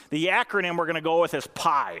remember. The acronym we're going to go with is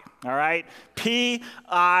PIE, all right?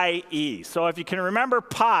 P-I-E. So if you can remember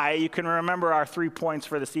PIE, you can remember our 3 points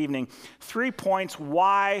for this evening. 3 points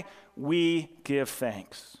why we give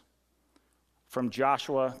thanks from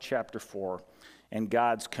Joshua chapter 4 and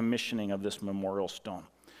God's commissioning of this memorial stone.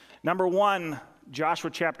 Number one,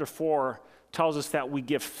 Joshua chapter 4 tells us that we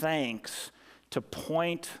give thanks to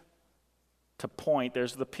point,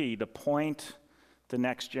 there's the P, to point the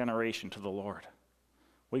next generation to the Lord.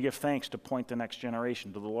 We give thanks to point the next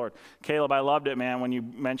generation to the Lord. Caleb, I loved it, man, when you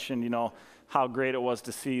mentioned, how great it was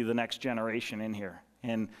to see the next generation in here.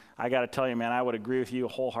 And I got to tell you, man, I would agree with you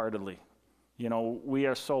wholeheartedly. We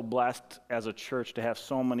are so blessed as a church to have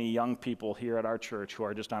so many young people here at our church who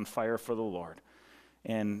are just on fire for the Lord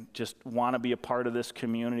and just want to be a part of this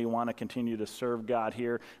community, want to continue to serve God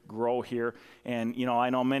here, grow here. And, I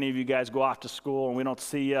know many of you guys go off to school and we don't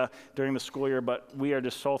see you during the school year, but we are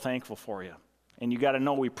just so thankful for you. And you got to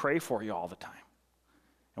know we pray for you all the time.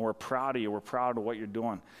 And we're proud of you. We're proud of what you're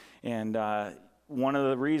doing. And one of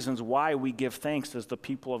the reasons why we give thanks as the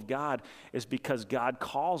people of God is because God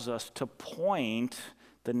calls us to point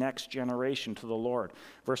the next generation to the Lord.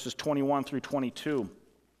 Verses 21 through 22,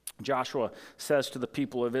 Joshua says to the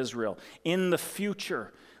people of Israel, "In the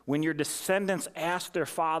future, when your descendants ask their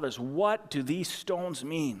fathers, 'What do these stones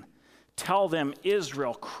mean?' tell them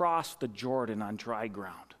Israel crossed the Jordan on dry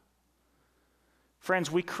ground."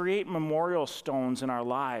 Friends, we create memorial stones in our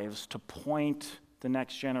lives to point the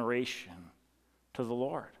next generation to the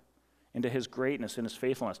Lord and to his greatness and his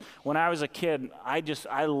faithfulness. When I was a kid, I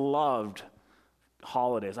loved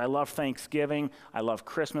holidays. I loved Thanksgiving. I loved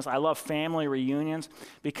Christmas. I loved family reunions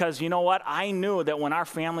because you know what? I knew that when our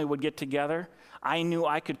family would get together, I knew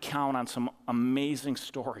I could count on some amazing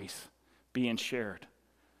stories being shared.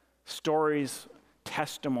 Stories,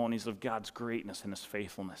 testimonies of God's greatness and his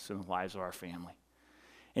faithfulness in the lives of our family.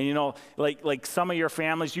 And like some of your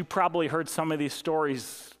families, you probably heard some of these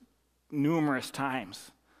stories numerous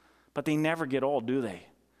times, but they never get old, do they?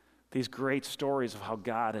 These great stories of how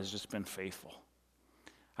God has just been faithful.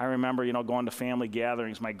 I remember, going to family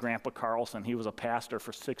gatherings. My grandpa Carlson, he was a pastor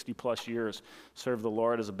for 60 plus years, served the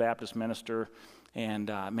Lord as a Baptist minister. And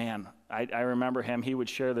I remember him. He would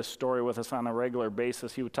share this story with us on a regular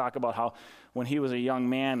basis. He would talk about how when he was a young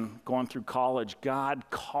man going through college, God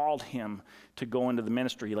called him to go into the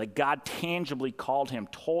ministry. Like God tangibly called him,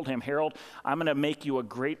 told him, "Harold, I'm going to make you a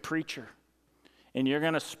great preacher. And you're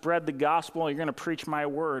going to spread the gospel. You're going to preach my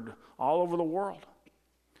word all over the world."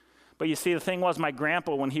 But you see, the thing was, my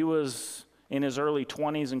grandpa, when he was in his early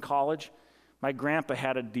 20s in college, my grandpa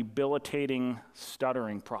had a debilitating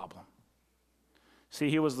stuttering problem. See,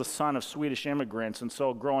 he was the son of Swedish immigrants, and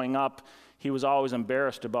so growing up, he was always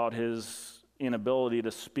embarrassed about his inability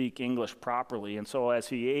to speak English properly. And so as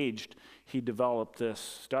he aged, he developed this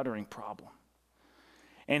stuttering problem.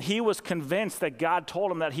 And he was convinced that God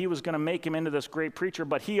told him that he was going to make him into this great preacher,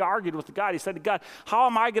 but he argued with God. He said to God, "How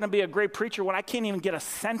am I going to be a great preacher when I can't even get a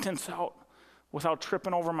sentence out without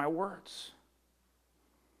tripping over my words?"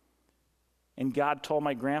 And God told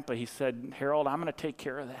my grandpa, he said, "Harold, I'm going to take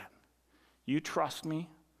care of that. You trust me.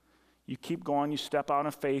 You keep going, you step out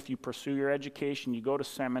in faith, you pursue your education, you go to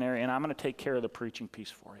seminary, and I'm going to take care of the preaching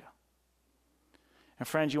piece for you. And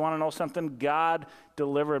friends, you want to know something? God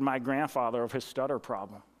delivered my grandfather of his stutter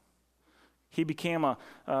problem. He became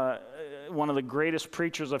one of the greatest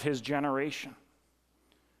preachers of his generation.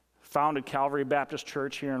 Founded Calvary Baptist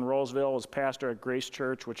Church here in Roseville, was pastor at Grace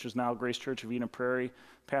Church, which is now Grace Church of Eden Prairie.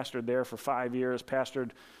 Pastored there for 5 years.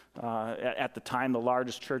 Pastored, at the time, the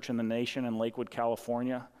largest church in the nation in Lakewood,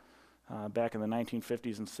 California, back in the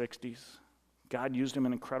 1950s and 60s. God used him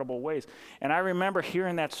in incredible ways. And I remember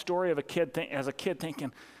hearing that story of as a kid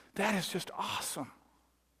thinking, that is just awesome.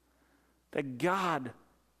 That God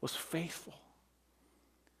was faithful.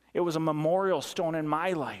 It was a memorial stone in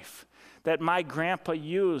my life that my grandpa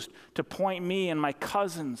used to point me and my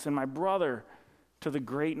cousins and my brother to the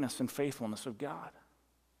greatness and faithfulness of God.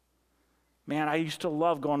 Man, I used to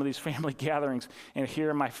love going to these family gatherings and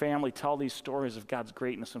hearing my family tell these stories of God's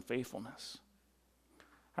greatness and faithfulness.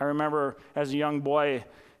 I remember as a young boy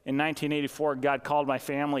in 1984, God called my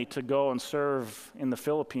family to go and serve in the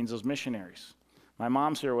Philippines as missionaries. My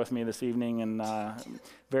mom's here with me this evening, and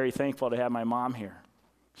very thankful to have my mom here.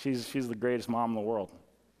 She's the greatest mom in the world.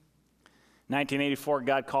 1984,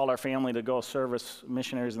 God called our family to go serve as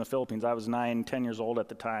missionaries in the Philippines. I was 10 years old at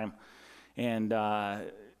the time, and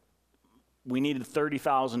we needed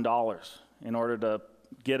 $30,000 in order to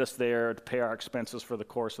get us there, to pay our expenses for the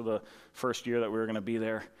course of the first year that we were going to be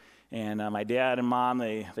there. And my dad and mom,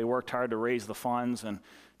 they worked hard to raise the funds and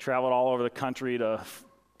traveled all over the country to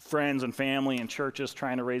friends and family and churches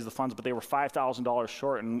trying to raise the funds, but they were $5,000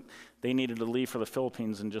 short, and they needed to leave for the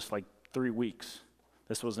Philippines in just like 3 weeks.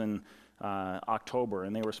 This was in October,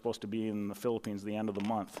 and they were supposed to be in the Philippines the end of the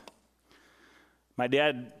month. My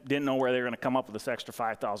dad didn't know where they were going to come up with this extra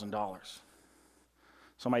 $5,000.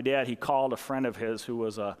 So my dad, he called a friend of his who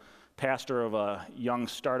was a pastor of a young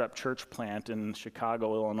startup church plant in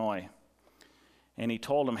Chicago, Illinois. And he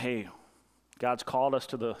told him, hey, God's called us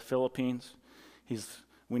to the Philippines.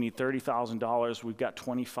 We need $30,000. We've got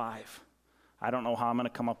 25. I don't know how I'm going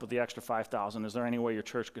to come up with the extra 5,000. Is there any way your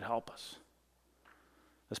church could help us?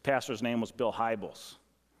 This pastor's name was Bill Hybels.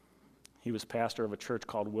 He was pastor of a church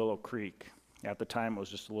called Willow Creek. At the time, it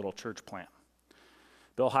was just a little church plant.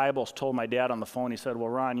 Bill Hybels told my dad on the phone, he said, well,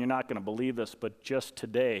 Ron, you're not going to believe this, but just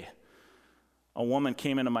today, a woman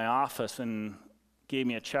came into my office and gave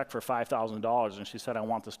me a check for $5,000, and she said, I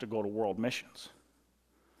want this to go to world missions.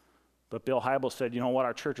 But Bill Hybels said, you know what,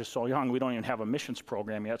 our church is so young, we don't even have a missions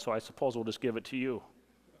program yet, so I suppose we'll just give it to you.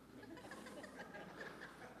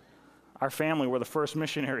 Our family were the first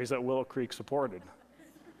missionaries that Willow Creek supported.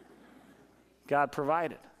 God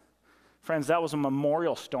provided. Friends, that was a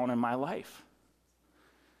memorial stone in my life.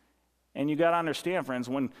 And you got to understand, friends,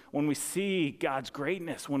 when we see God's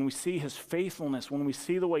greatness, when we see his faithfulness, when we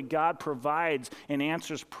see the way God provides and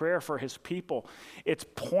answers prayer for his people, it's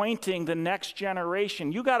pointing the next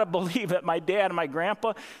generation. You got to believe that my dad and my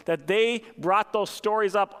grandpa, that they brought those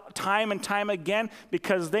stories up time and time again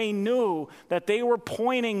because they knew that they were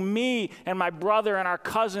pointing me and my brother and our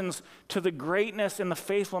cousins to the greatness and the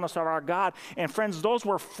faithfulness of our God. And friends, those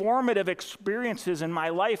were formative experiences in my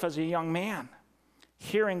life as a young man.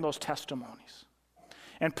 Hearing those testimonies.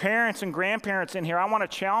 And parents and grandparents in here, I want to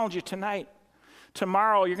challenge you tonight.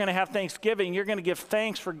 Tomorrow, you're going to have Thanksgiving. You're going to give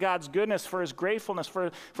thanks for God's goodness, for his gratefulness,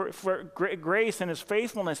 for grace and his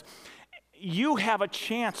faithfulness. You have a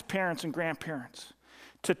chance, parents and grandparents,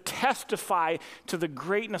 to testify to the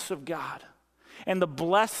greatness of God and the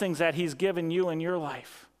blessings that he's given you in your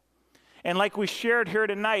life. And like we shared here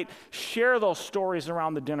tonight, share those stories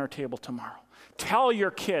around the dinner table tomorrow. Tell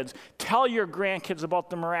your kids, tell your grandkids about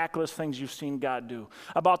the miraculous things you've seen God do,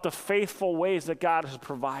 about the faithful ways that God has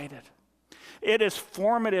provided. It is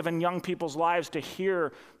formative in young people's lives to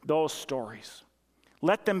hear those stories.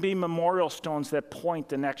 Let them be memorial stones that point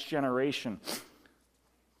the next generation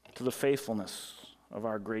to the faithfulness of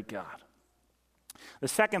our great God. The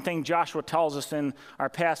second thing Joshua tells us in our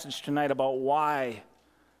passage tonight about why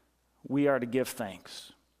we are to give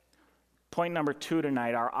thanks. Point number 2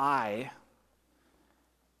 tonight, our I.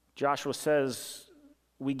 Joshua says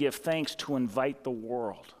we give thanks to invite the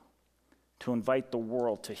world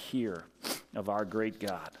to hear of our great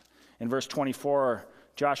God. In verse 24,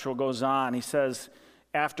 Joshua goes on. He says,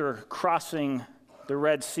 after crossing the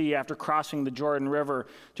Red Sea, after crossing the Jordan River,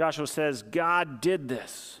 Joshua says, God did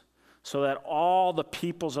this so that all the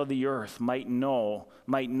peoples of the earth might know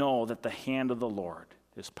that the hand of the Lord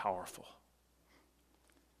is powerful.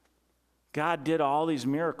 God did all these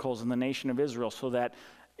miracles in the nation of Israel so that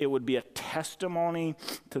it would be a testimony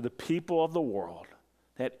to the people of the world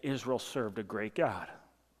that Israel served a great God.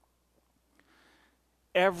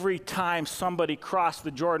 Every time somebody crossed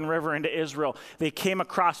the Jordan River into Israel, they came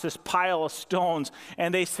across this pile of stones,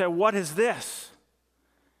 and they said, "What is this?"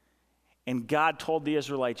 And God told the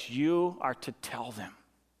Israelites, "You are to tell them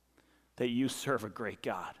that you serve a great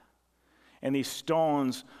God." And these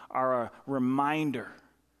stones are a reminder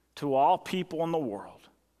to all people in the world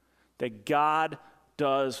that God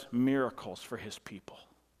does miracles for his people,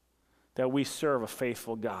 that we serve a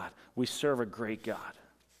faithful God. We serve a great God.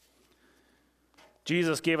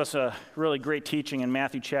 Jesus gave us a really great teaching in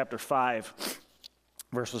Matthew chapter 5,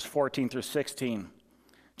 verses 14 through 16.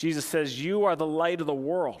 Jesus says, "You are the light of the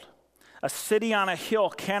world. A city on a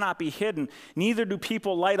hill cannot be hidden. Neither do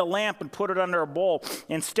people light a lamp and put it under a bowl.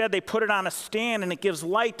 Instead, they put it on a stand, and it gives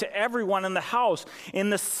light to everyone in the house.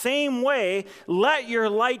 In the same way, let your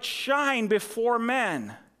light shine before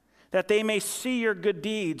men, that they may see your good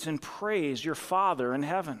deeds and praise your Father in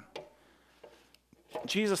heaven."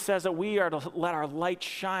 Jesus says that we are to let our light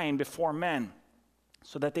shine before men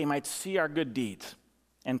so that they might see our good deeds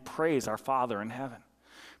and praise our Father in heaven.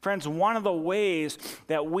 Friends, one of the ways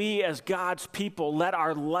that we as God's people let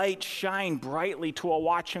our light shine brightly to a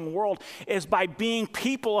watching world is by being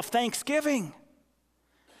people of thanksgiving.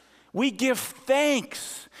 We give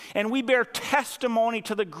thanks and we bear testimony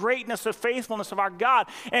to the greatness and faithfulness of our God.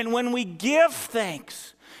 And when we give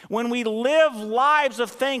thanks, when we live lives of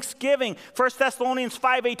thanksgiving, 1 Thessalonians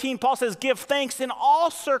 5:18, Paul says, "Give thanks in all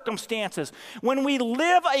circumstances." When we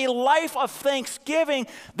live a life of thanksgiving,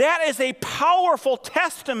 that is a powerful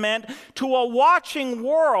testament to a watching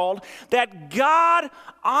world that God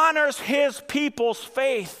honors his people's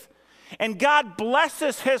faith. And God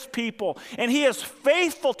blesses his people, and he is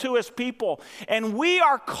faithful to his people. And we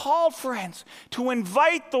are called, friends, to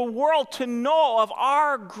invite the world to know of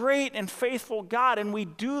our great and faithful God. And we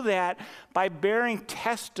do that by bearing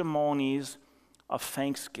testimonies of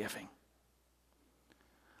thanksgiving.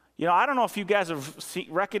 You know, I don't know if you guys have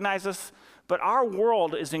recognized this, but our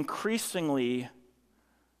world is increasingly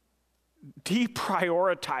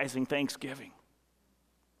deprioritizing Thanksgiving.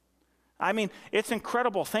 I mean, it's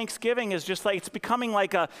incredible. Thanksgiving is just like, it's becoming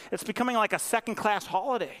like a second-class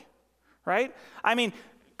holiday, right? I mean,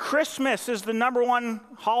 Christmas is the number one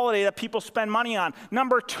holiday that people spend money on.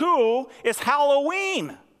 Number two is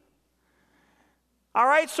Halloween. All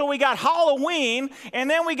right, so we got Halloween, and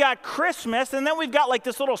then we got Christmas, and then we've got like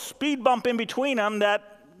this little speed bump in between them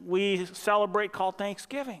that we celebrate called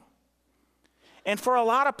Thanksgiving. And for a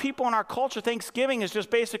lot of people in our culture, Thanksgiving is just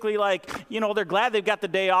basically like, you know, they're glad they've got the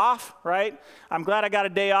day off, right? I'm glad I got a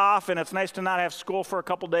day off, and it's nice to not have school for a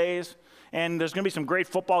couple days. And there's going to be some great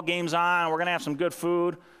football games on. We're going to have some good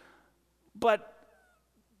food. But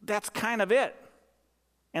that's kind of it.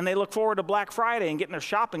 And they look forward to Black Friday and getting their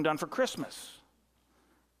shopping done for Christmas,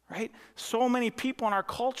 right? So many people in our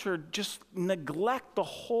culture just neglect the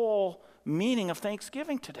whole meaning of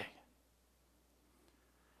Thanksgiving today.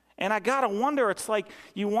 And I gotta wonder, it's like,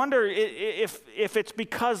 you wonder if it's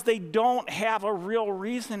because they don't have a real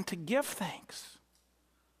reason to give thanks.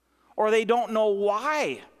 Or they don't know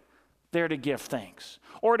why they're to give thanks.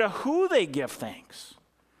 Or to who they give thanks,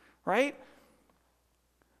 right?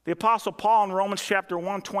 The Apostle Paul in Romans chapter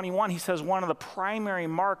 1:21, he says one of the primary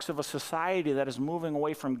marks of a society that is moving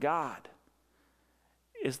away from God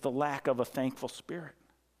is the lack of a thankful spirit.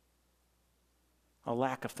 A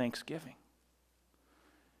lack of thanksgiving.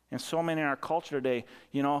 And so many in our culture today,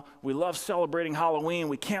 you know, we love celebrating Halloween.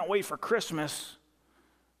 We can't wait for Christmas.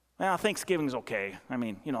 Well, Thanksgiving's okay. I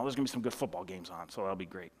mean, you know, there's going to be some good football games on, so that'll be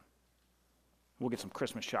great. We'll get some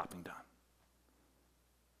Christmas shopping done.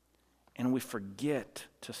 And we forget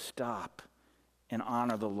to stop and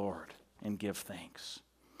honor the Lord and give thanks.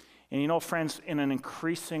 And you know, friends, in an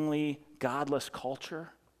increasingly godless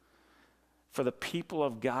culture, for the people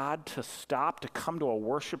of God to stop, to come to a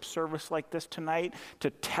worship service like this tonight, to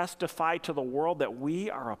testify to the world that we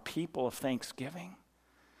are a people of thanksgiving,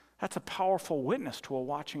 that's a powerful witness to a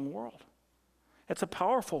watching world. It's a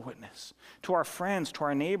powerful witness to our friends, to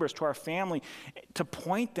our neighbors, to our family, to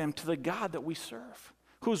point them to the God that we serve,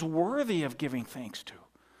 who's worthy of giving thanks to,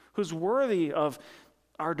 who's worthy of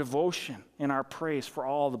our devotion and our praise for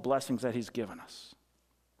all the blessings that he's given us.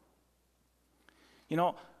 You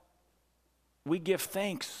know, we give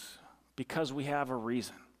thanks because we have a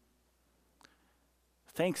reason.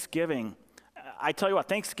 Thanksgiving, I tell you what,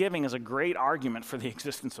 Thanksgiving is a great argument for the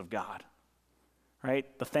existence of God, right?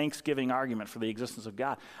 The Thanksgiving argument for the existence of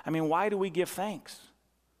God. I mean, why do we give thanks?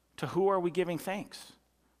 To who are we giving thanks,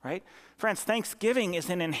 right? Friends, Thanksgiving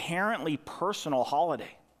is an inherently personal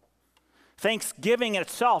holiday. Thanksgiving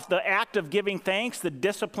itself, the act of giving thanks, the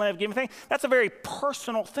discipline of giving thanks, that's a very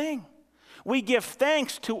personal thing. We give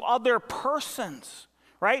thanks to other persons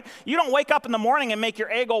right? You don't wake up in the morning and make your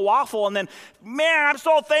Eggo waffle and then, man, I'm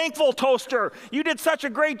so thankful, toaster. You did such a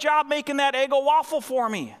great job making that Eggo waffle for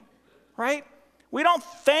me, right? We don't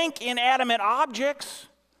thank inanimate objects.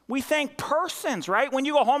 We thank persons, right? When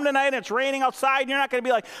you go home tonight and it's raining outside, you're not going to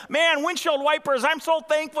be like, man, windshield wipers, I'm so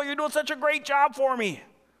thankful you're doing such a great job for me,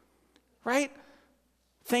 right?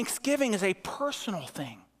 Thanksgiving is a personal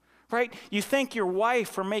thing, right? You thank your wife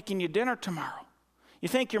for making you dinner tomorrow. You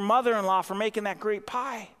thank your mother-in-law for making that great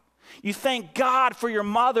pie. You thank God for your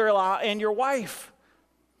mother-in-law and your wife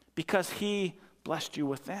because he blessed you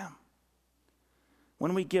with them.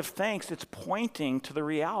 When we give thanks, it's pointing to the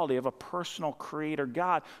reality of a personal creator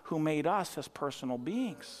God who made us as personal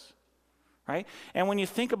beings, right? And when you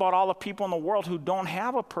think about all the people in the world who don't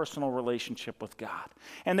have a personal relationship with God,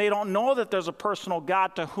 and they don't know that there's a personal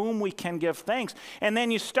God to whom we can give thanks, and then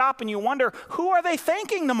you stop and you wonder, who are they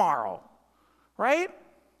thanking tomorrow, right?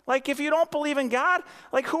 Like, if you don't believe in God,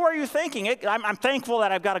 like, who are you thanking? I'm thankful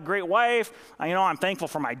that I've got a great wife. I'm thankful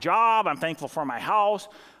for my job. I'm thankful for my house.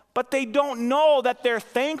 But they don't know that their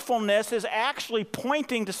thankfulness is actually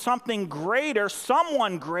pointing to something greater,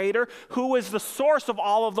 someone greater, who is the source of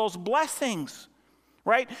all of those blessings,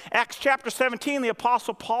 right? Acts chapter 17, the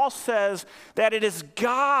Apostle Paul says that it is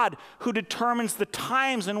God who determines the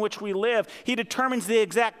times in which we live. He determines the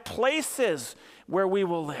exact places where we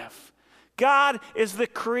will live. God is the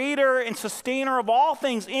creator and sustainer of all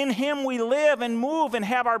things. In him we live and move and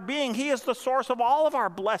have our being. He is the source of all of our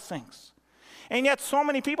blessings. And yet so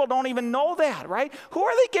many people don't even know that, right? Who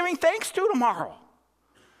are they giving thanks to tomorrow?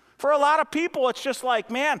 For a lot of people, it's just like,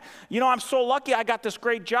 man, I'm so lucky I got this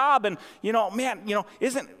great job. And,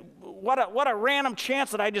 what a random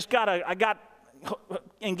chance that I got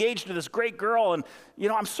engaged to this great girl. And,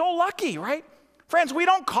 I'm so lucky, right? Friends, we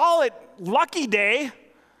don't call it Lucky Day.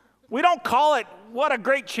 We don't call it what a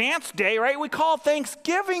great chance day, right? We call it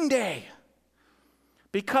Thanksgiving Day.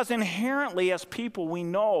 Because inherently as people, we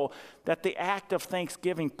know that the act of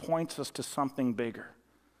thanksgiving points us to something bigger,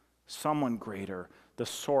 someone greater, the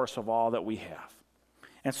source of all that we have.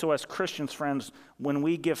 And so as Christians, friends, when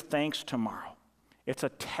we give thanks tomorrow, it's a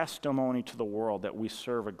testimony to the world that we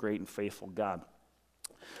serve a great and faithful God.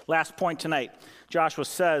 Last point tonight, Joshua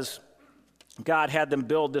says God had them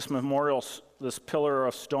build this pillar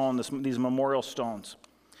of stone, these memorial stones.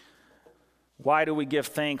 Why do we give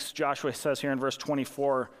thanks? Joshua says here in verse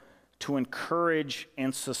 24, to encourage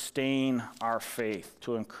and sustain our faith.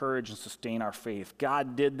 To encourage and sustain our faith.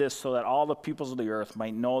 God did this so that all the peoples of the earth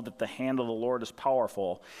might know that the hand of the Lord is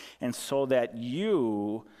powerful, and so that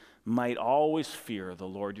you might always fear the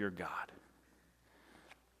Lord your God.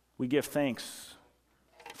 We give thanks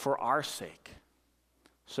for our sake,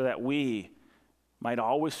 so that we might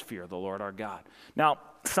always fear the Lord our God. Now,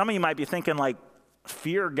 some of you might be thinking like,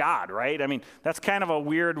 fear God, right? That's kind of a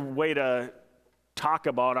weird way to talk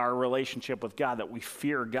about our relationship with God, that we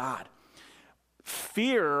fear God.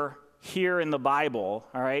 Fear here in the Bible,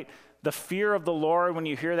 all right, the fear of the Lord, when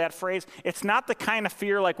you hear that phrase, it's not the kind of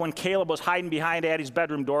fear like when Caleb was hiding behind Addie's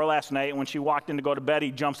bedroom door last night, and when she walked in to go to bed,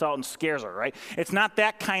 he jumps out and scares her, right? It's not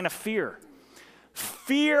that kind of fear.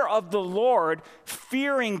 Fear of the Lord,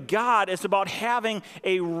 fearing God, is about having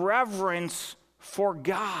a reverence for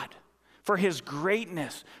God, for his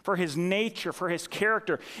greatness, for his nature, for his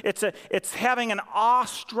character. It's having an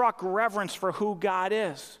awestruck reverence for who God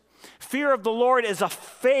is. Fear of the Lord is a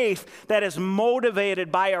faith that is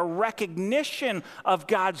motivated by a recognition of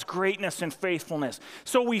God's greatness and faithfulness.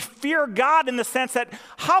 So we fear God in the sense that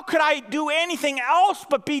how could I do anything else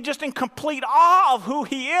but be just in complete awe of who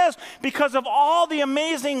he is because of all the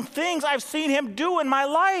amazing things I've seen him do in my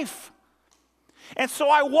life. And so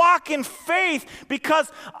I walk in faith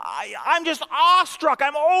because I'm just awestruck.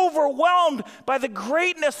 I'm overwhelmed by the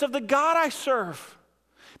greatness of the God I serve.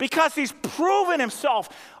 Because he's proven himself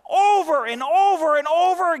over and over and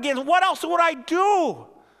over again. What else would I do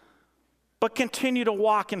but continue to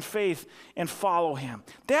walk in faith and follow him?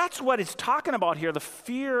 That's what it's talking about here, the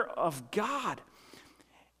fear of God.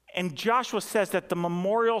 And Joshua says that the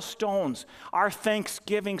memorial stones, our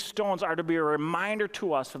Thanksgiving stones, are to be a reminder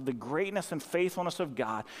to us of the greatness and faithfulness of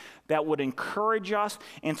God that would encourage us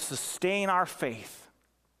and sustain our faith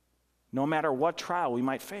no matter what trial we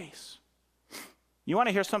might face. You want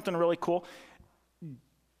to hear something really cool?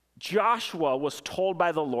 Joshua was told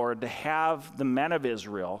by the Lord to have the men of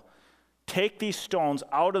Israel take these stones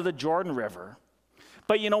out of the Jordan River.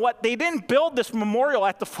 But you know what? They didn't build this memorial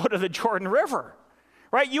at the foot of the Jordan River.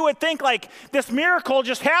 Right? You would think like this miracle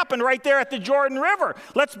just happened right there at the Jordan River.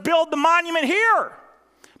 Let's build the monument here.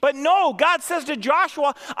 But no, God says to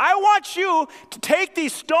Joshua, I want you to take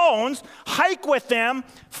these stones, hike with them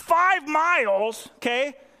 5 miles,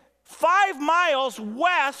 okay, 5 miles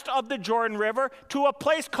west of the Jordan River to a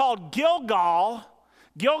place called Gilgal.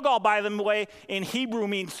 Gilgal, by the way, in Hebrew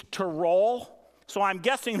means to roll. So I'm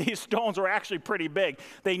guessing these stones were actually pretty big.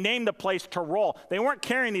 They named the place to roll. They weren't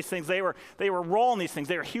carrying these things. They were rolling these things.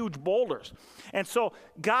 They were huge boulders. And so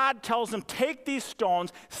God tells them, take these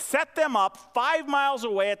stones, set them up 5 miles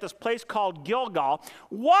away at this place called Gilgal.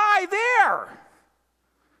 Why there?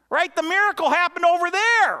 Right? The miracle happened over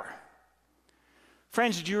there.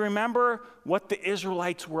 Friends, do you remember what the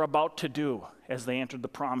Israelites were about to do as they entered the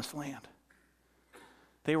promised land?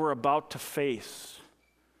 They were about to face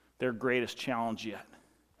their greatest challenge yet.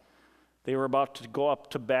 They were about to go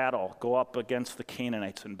up to battle, go up against the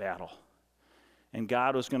Canaanites in battle. And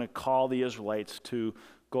God was going to call the Israelites to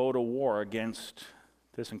go to war against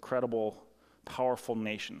this incredible, powerful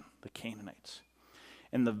nation, the Canaanites.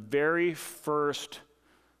 And the very first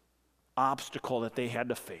obstacle that they had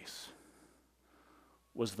to face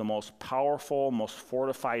was the most powerful, most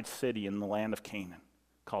fortified city in the land of Canaan,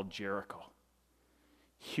 called Jericho.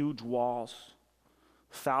 Huge walls,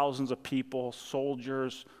 thousands of people,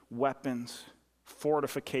 soldiers, weapons,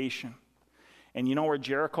 fortification. And you know where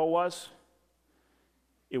Jericho was?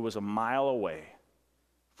 It was a mile away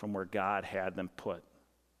from where God had them put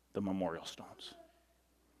the memorial stones.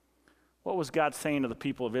 What was God saying to the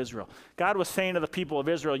people of Israel? God was saying to the people of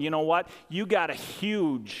Israel, you know what? You got a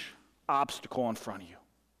huge obstacle in front of you.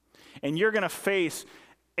 And you're going to face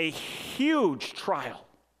a huge trial.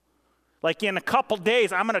 Like in a couple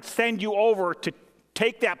days, I'm going to send you over to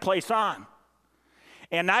take that place on.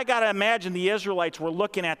 And I got to imagine the Israelites were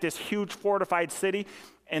looking at this huge fortified city,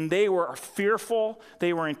 and they were fearful,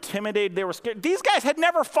 they were intimidated, they were scared. These guys had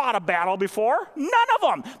never fought a battle before. None of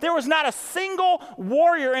them. There was not a single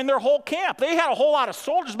warrior in their whole camp. They had a whole lot of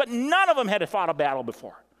soldiers, but none of them had fought a battle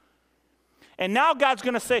before. And now God's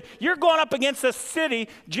going to say, you're going up against this city,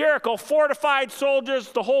 Jericho, fortified soldiers,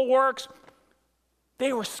 the whole works.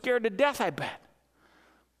 They were scared to death, I bet.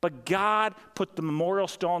 But God put the memorial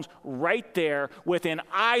stones right there within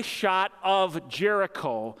eye shot of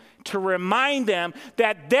Jericho to remind them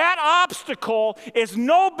that that obstacle is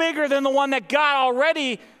no bigger than the one that God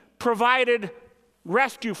already provided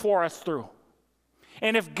rescue for us through.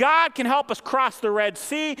 And if God can help us cross the Red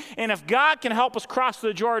Sea, and if God can help us cross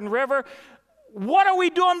the Jordan River, what are we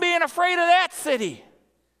doing being afraid of that city?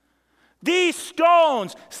 These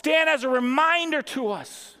stones stand as a reminder to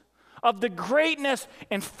us of the greatness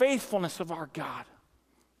and faithfulness of our God.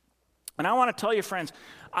 And I want to tell you, friends,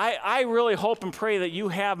 I really hope and pray that you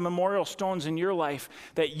have memorial stones in your life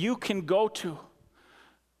that you can go to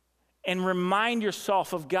and remind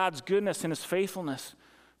yourself of God's goodness and his faithfulness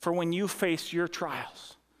for when you face your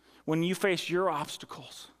trials, when you face your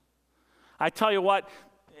obstacles. I tell you what,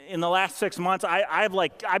 in the last 6 months,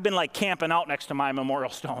 I've been like camping out next to my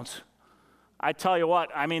memorial stones. I tell you what,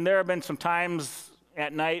 I mean, there have been some times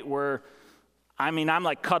at night where, I'm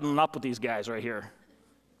like cuddling up with these guys right here.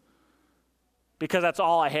 Because that's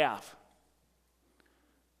all I have.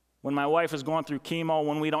 When my wife is going through chemo,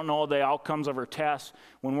 when we don't know the outcomes of her tests,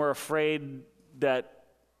 when we're afraid that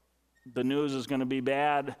the news is going to be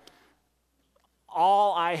bad,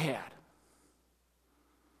 all I had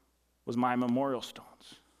was my memorial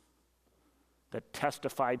stones that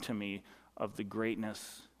testified to me of the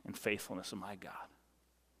greatness and faithfulness of my God.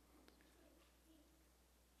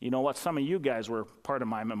 You know what? Some of you guys were part of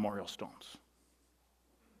my memorial stones.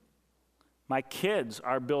 My kids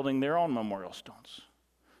are building their own memorial stones.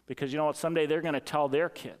 Because you know what? Someday they're going to tell their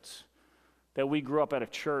kids that we grew up at a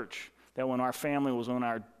church, that when our family was in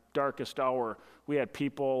our darkest hour, we had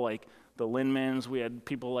people like the Lindmans, we had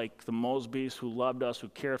people like the Mosbys who loved us, who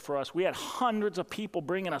cared for us. We had hundreds of people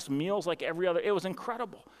bringing us meals like every other. It was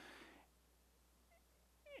incredible.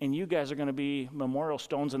 And you guys are going to be memorial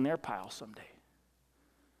stones in their pile someday.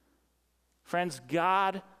 Friends,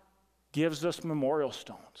 God gives us memorial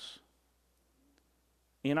stones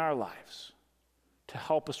in our lives to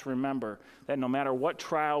help us remember that no matter what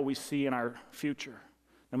trial we see in our future,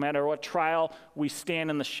 no matter what trial we stand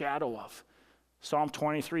in the shadow of, Psalm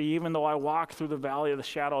 23, even though I walk through the valley of the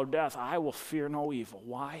shadow of death, I will fear no evil.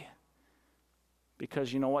 Why?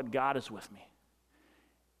 Because you know what? God is with me.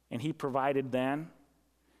 And he provided then,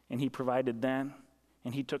 and he provided then,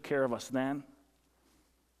 and he took care of us then.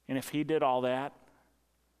 And if he did all that,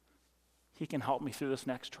 he can help me through this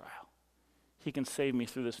next trial. He can save me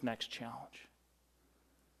through this next challenge.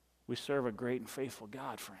 We serve a great and faithful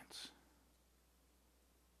God, friends.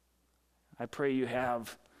 I pray you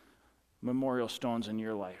have memorial stones in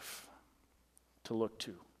your life to look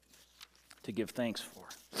to to give thanks for.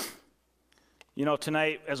 You know,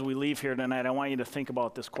 tonight, as we leave here tonight, I want you to think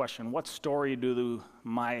about this question. What story do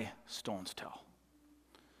my stones tell?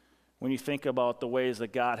 When you think about the ways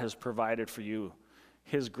that God has provided for you,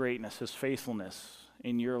 his greatness, his faithfulness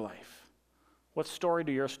in your life, what story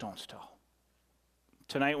do your stones tell?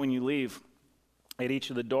 Tonight when you leave, at each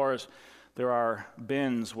of the doors, there are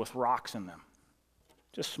bins with rocks in them.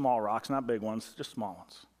 Just small rocks, not big ones, just small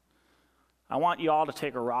ones. I want you all to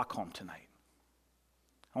take a rock home tonight.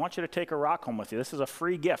 I want you to take a rock home with you. This is a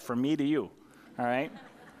free gift from me to you, all right?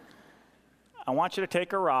 I want you to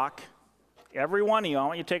take a rock. Every one of you, I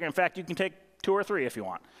want you to take, in fact, you can take 2 or 3 if you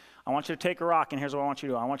want. I want you to take a rock, and here's what I want you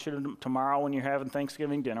to do. I want you to, tomorrow when you're having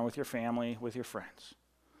Thanksgiving dinner with your family, with your friends,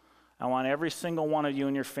 I want every single one of you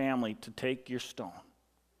and your family to take your stone.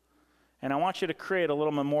 And I want you to create a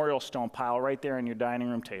little memorial stone pile right there on your dining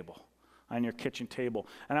room table, on your kitchen table.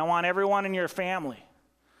 And I want everyone in your family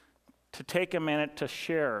to take a minute to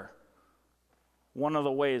share one of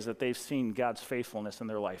the ways that they've seen God's faithfulness in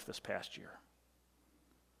their life this past year.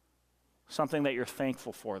 Something that you're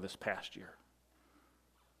thankful for this past year.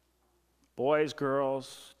 Boys,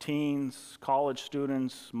 girls, teens, college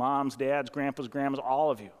students, moms, dads, grandpas, grandmas,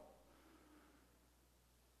 all of you.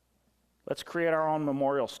 Let's create our own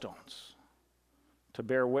memorial stones to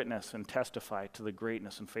bear witness and testify to the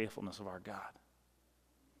greatness and faithfulness of our God.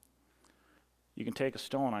 You can take a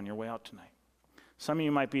stone on your way out tonight. Some of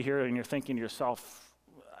you might be here and you're thinking to yourself,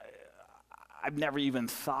 I've never even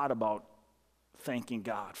thought about thanking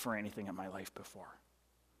God for anything in my life before.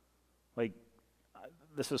 Like,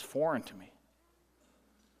 this is foreign to me.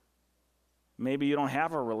 Maybe you don't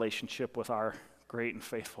have a relationship with our great and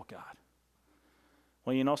faithful God.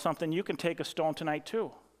 Well, you know something? You can take a stone tonight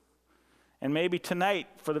too. And maybe tonight,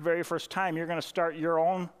 for the very first time, you're going to start your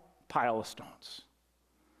own pile of stones.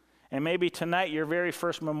 And maybe tonight, your very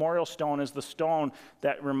first memorial stone is the stone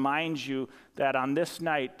that reminds you that on this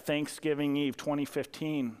night, Thanksgiving Eve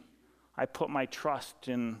 2015, I put my trust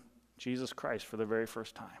in Jesus Christ for the very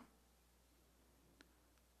first time.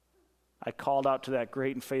 I called out to that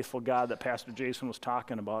great and faithful God that Pastor Jason was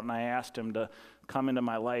talking about, and I asked him to come into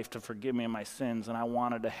my life to forgive me of my sins, and I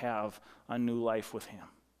wanted to have a new life with him.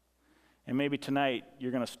 And maybe tonight,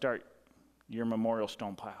 you're going to start your memorial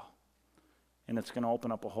stone pile. And it's going to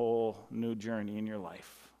open up a whole new journey in your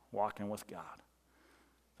life, walking with God.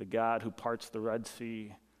 The God who parts the Red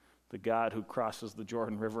Sea, the God who crosses the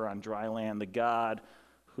Jordan River on dry land, the God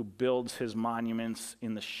who builds his monuments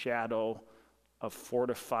in the shadow of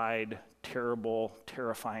fortified, terrible,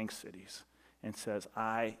 terrifying cities and says,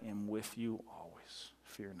 I am with you always,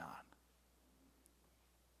 fear not.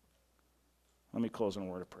 Let me close in a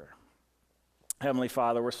word of prayer. Heavenly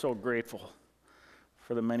Father, we're so grateful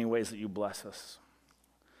for the many ways that you bless us.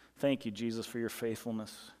 Thank you, Jesus, for your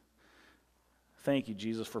faithfulness. Thank you,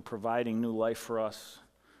 Jesus, for providing new life for us,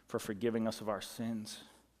 for forgiving us of our sins.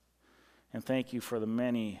 And thank you for the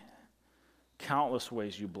many, countless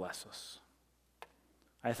ways you bless us.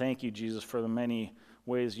 I thank you, Jesus, for the many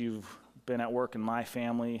ways you've been at work in my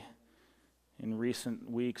family in recent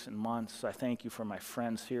weeks and months. I thank you for my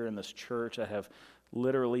friends here in this church that have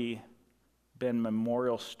literally been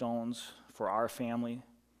memorial stones for our family,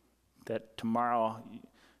 that tomorrow,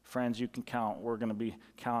 friends, you can count. We're going to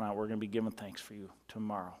be giving thanks for you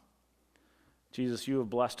tomorrow. Jesus, you have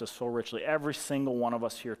blessed us so richly. Every single one of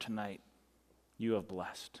us here tonight, you have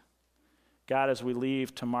blessed. God, as we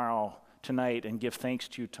leave tonight and give thanks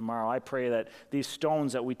to you tomorrow, I pray that these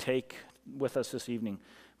stones that we take with us this evening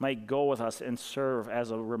might go with us and serve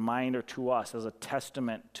as a reminder to us, as a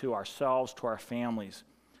testament to ourselves, to our families,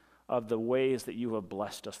 of the ways that you have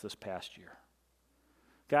blessed us this past year.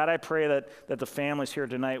 God, I pray that the families here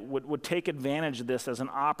tonight would take advantage of this as an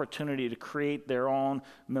opportunity to create their own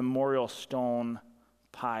memorial stone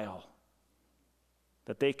pile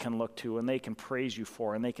that they can look to and they can praise you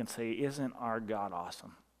for, and they can say, isn't our God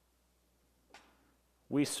awesome?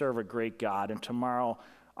 We serve a great God, and tomorrow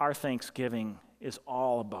our Thanksgiving is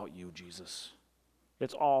all about you, Jesus.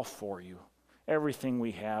 It's all for you. Everything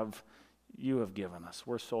we have, you have given us.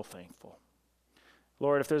 We're so thankful.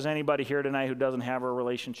 Lord, if there's anybody here tonight who doesn't have a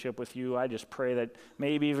relationship with you, I just pray that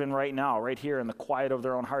maybe even right now, right here in the quiet of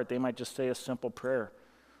their own heart, they might just say a simple prayer.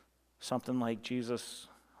 Something like, Jesus,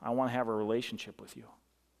 I want to have a relationship with you.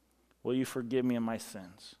 Will you forgive me of my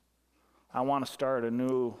sins? I want to start a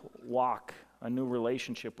new walk, a new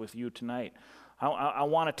relationship with you tonight. I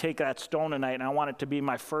want to take that stone tonight, and I want it to be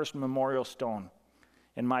my first memorial stone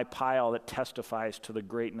in my pile that testifies to the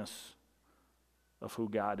greatness of who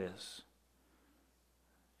God is.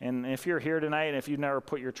 And if you're here tonight and if you've never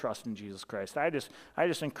put your trust in Jesus Christ, I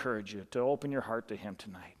just encourage you to open your heart to him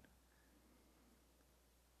tonight.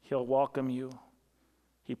 He'll welcome you.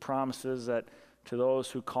 He promises that to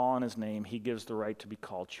those who call on his name, he gives the right to be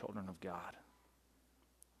called children of God.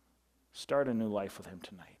 Start a new life with him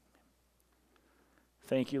tonight.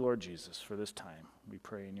 Thank you, Lord Jesus, for this time. We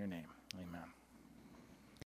pray in your name. Amen.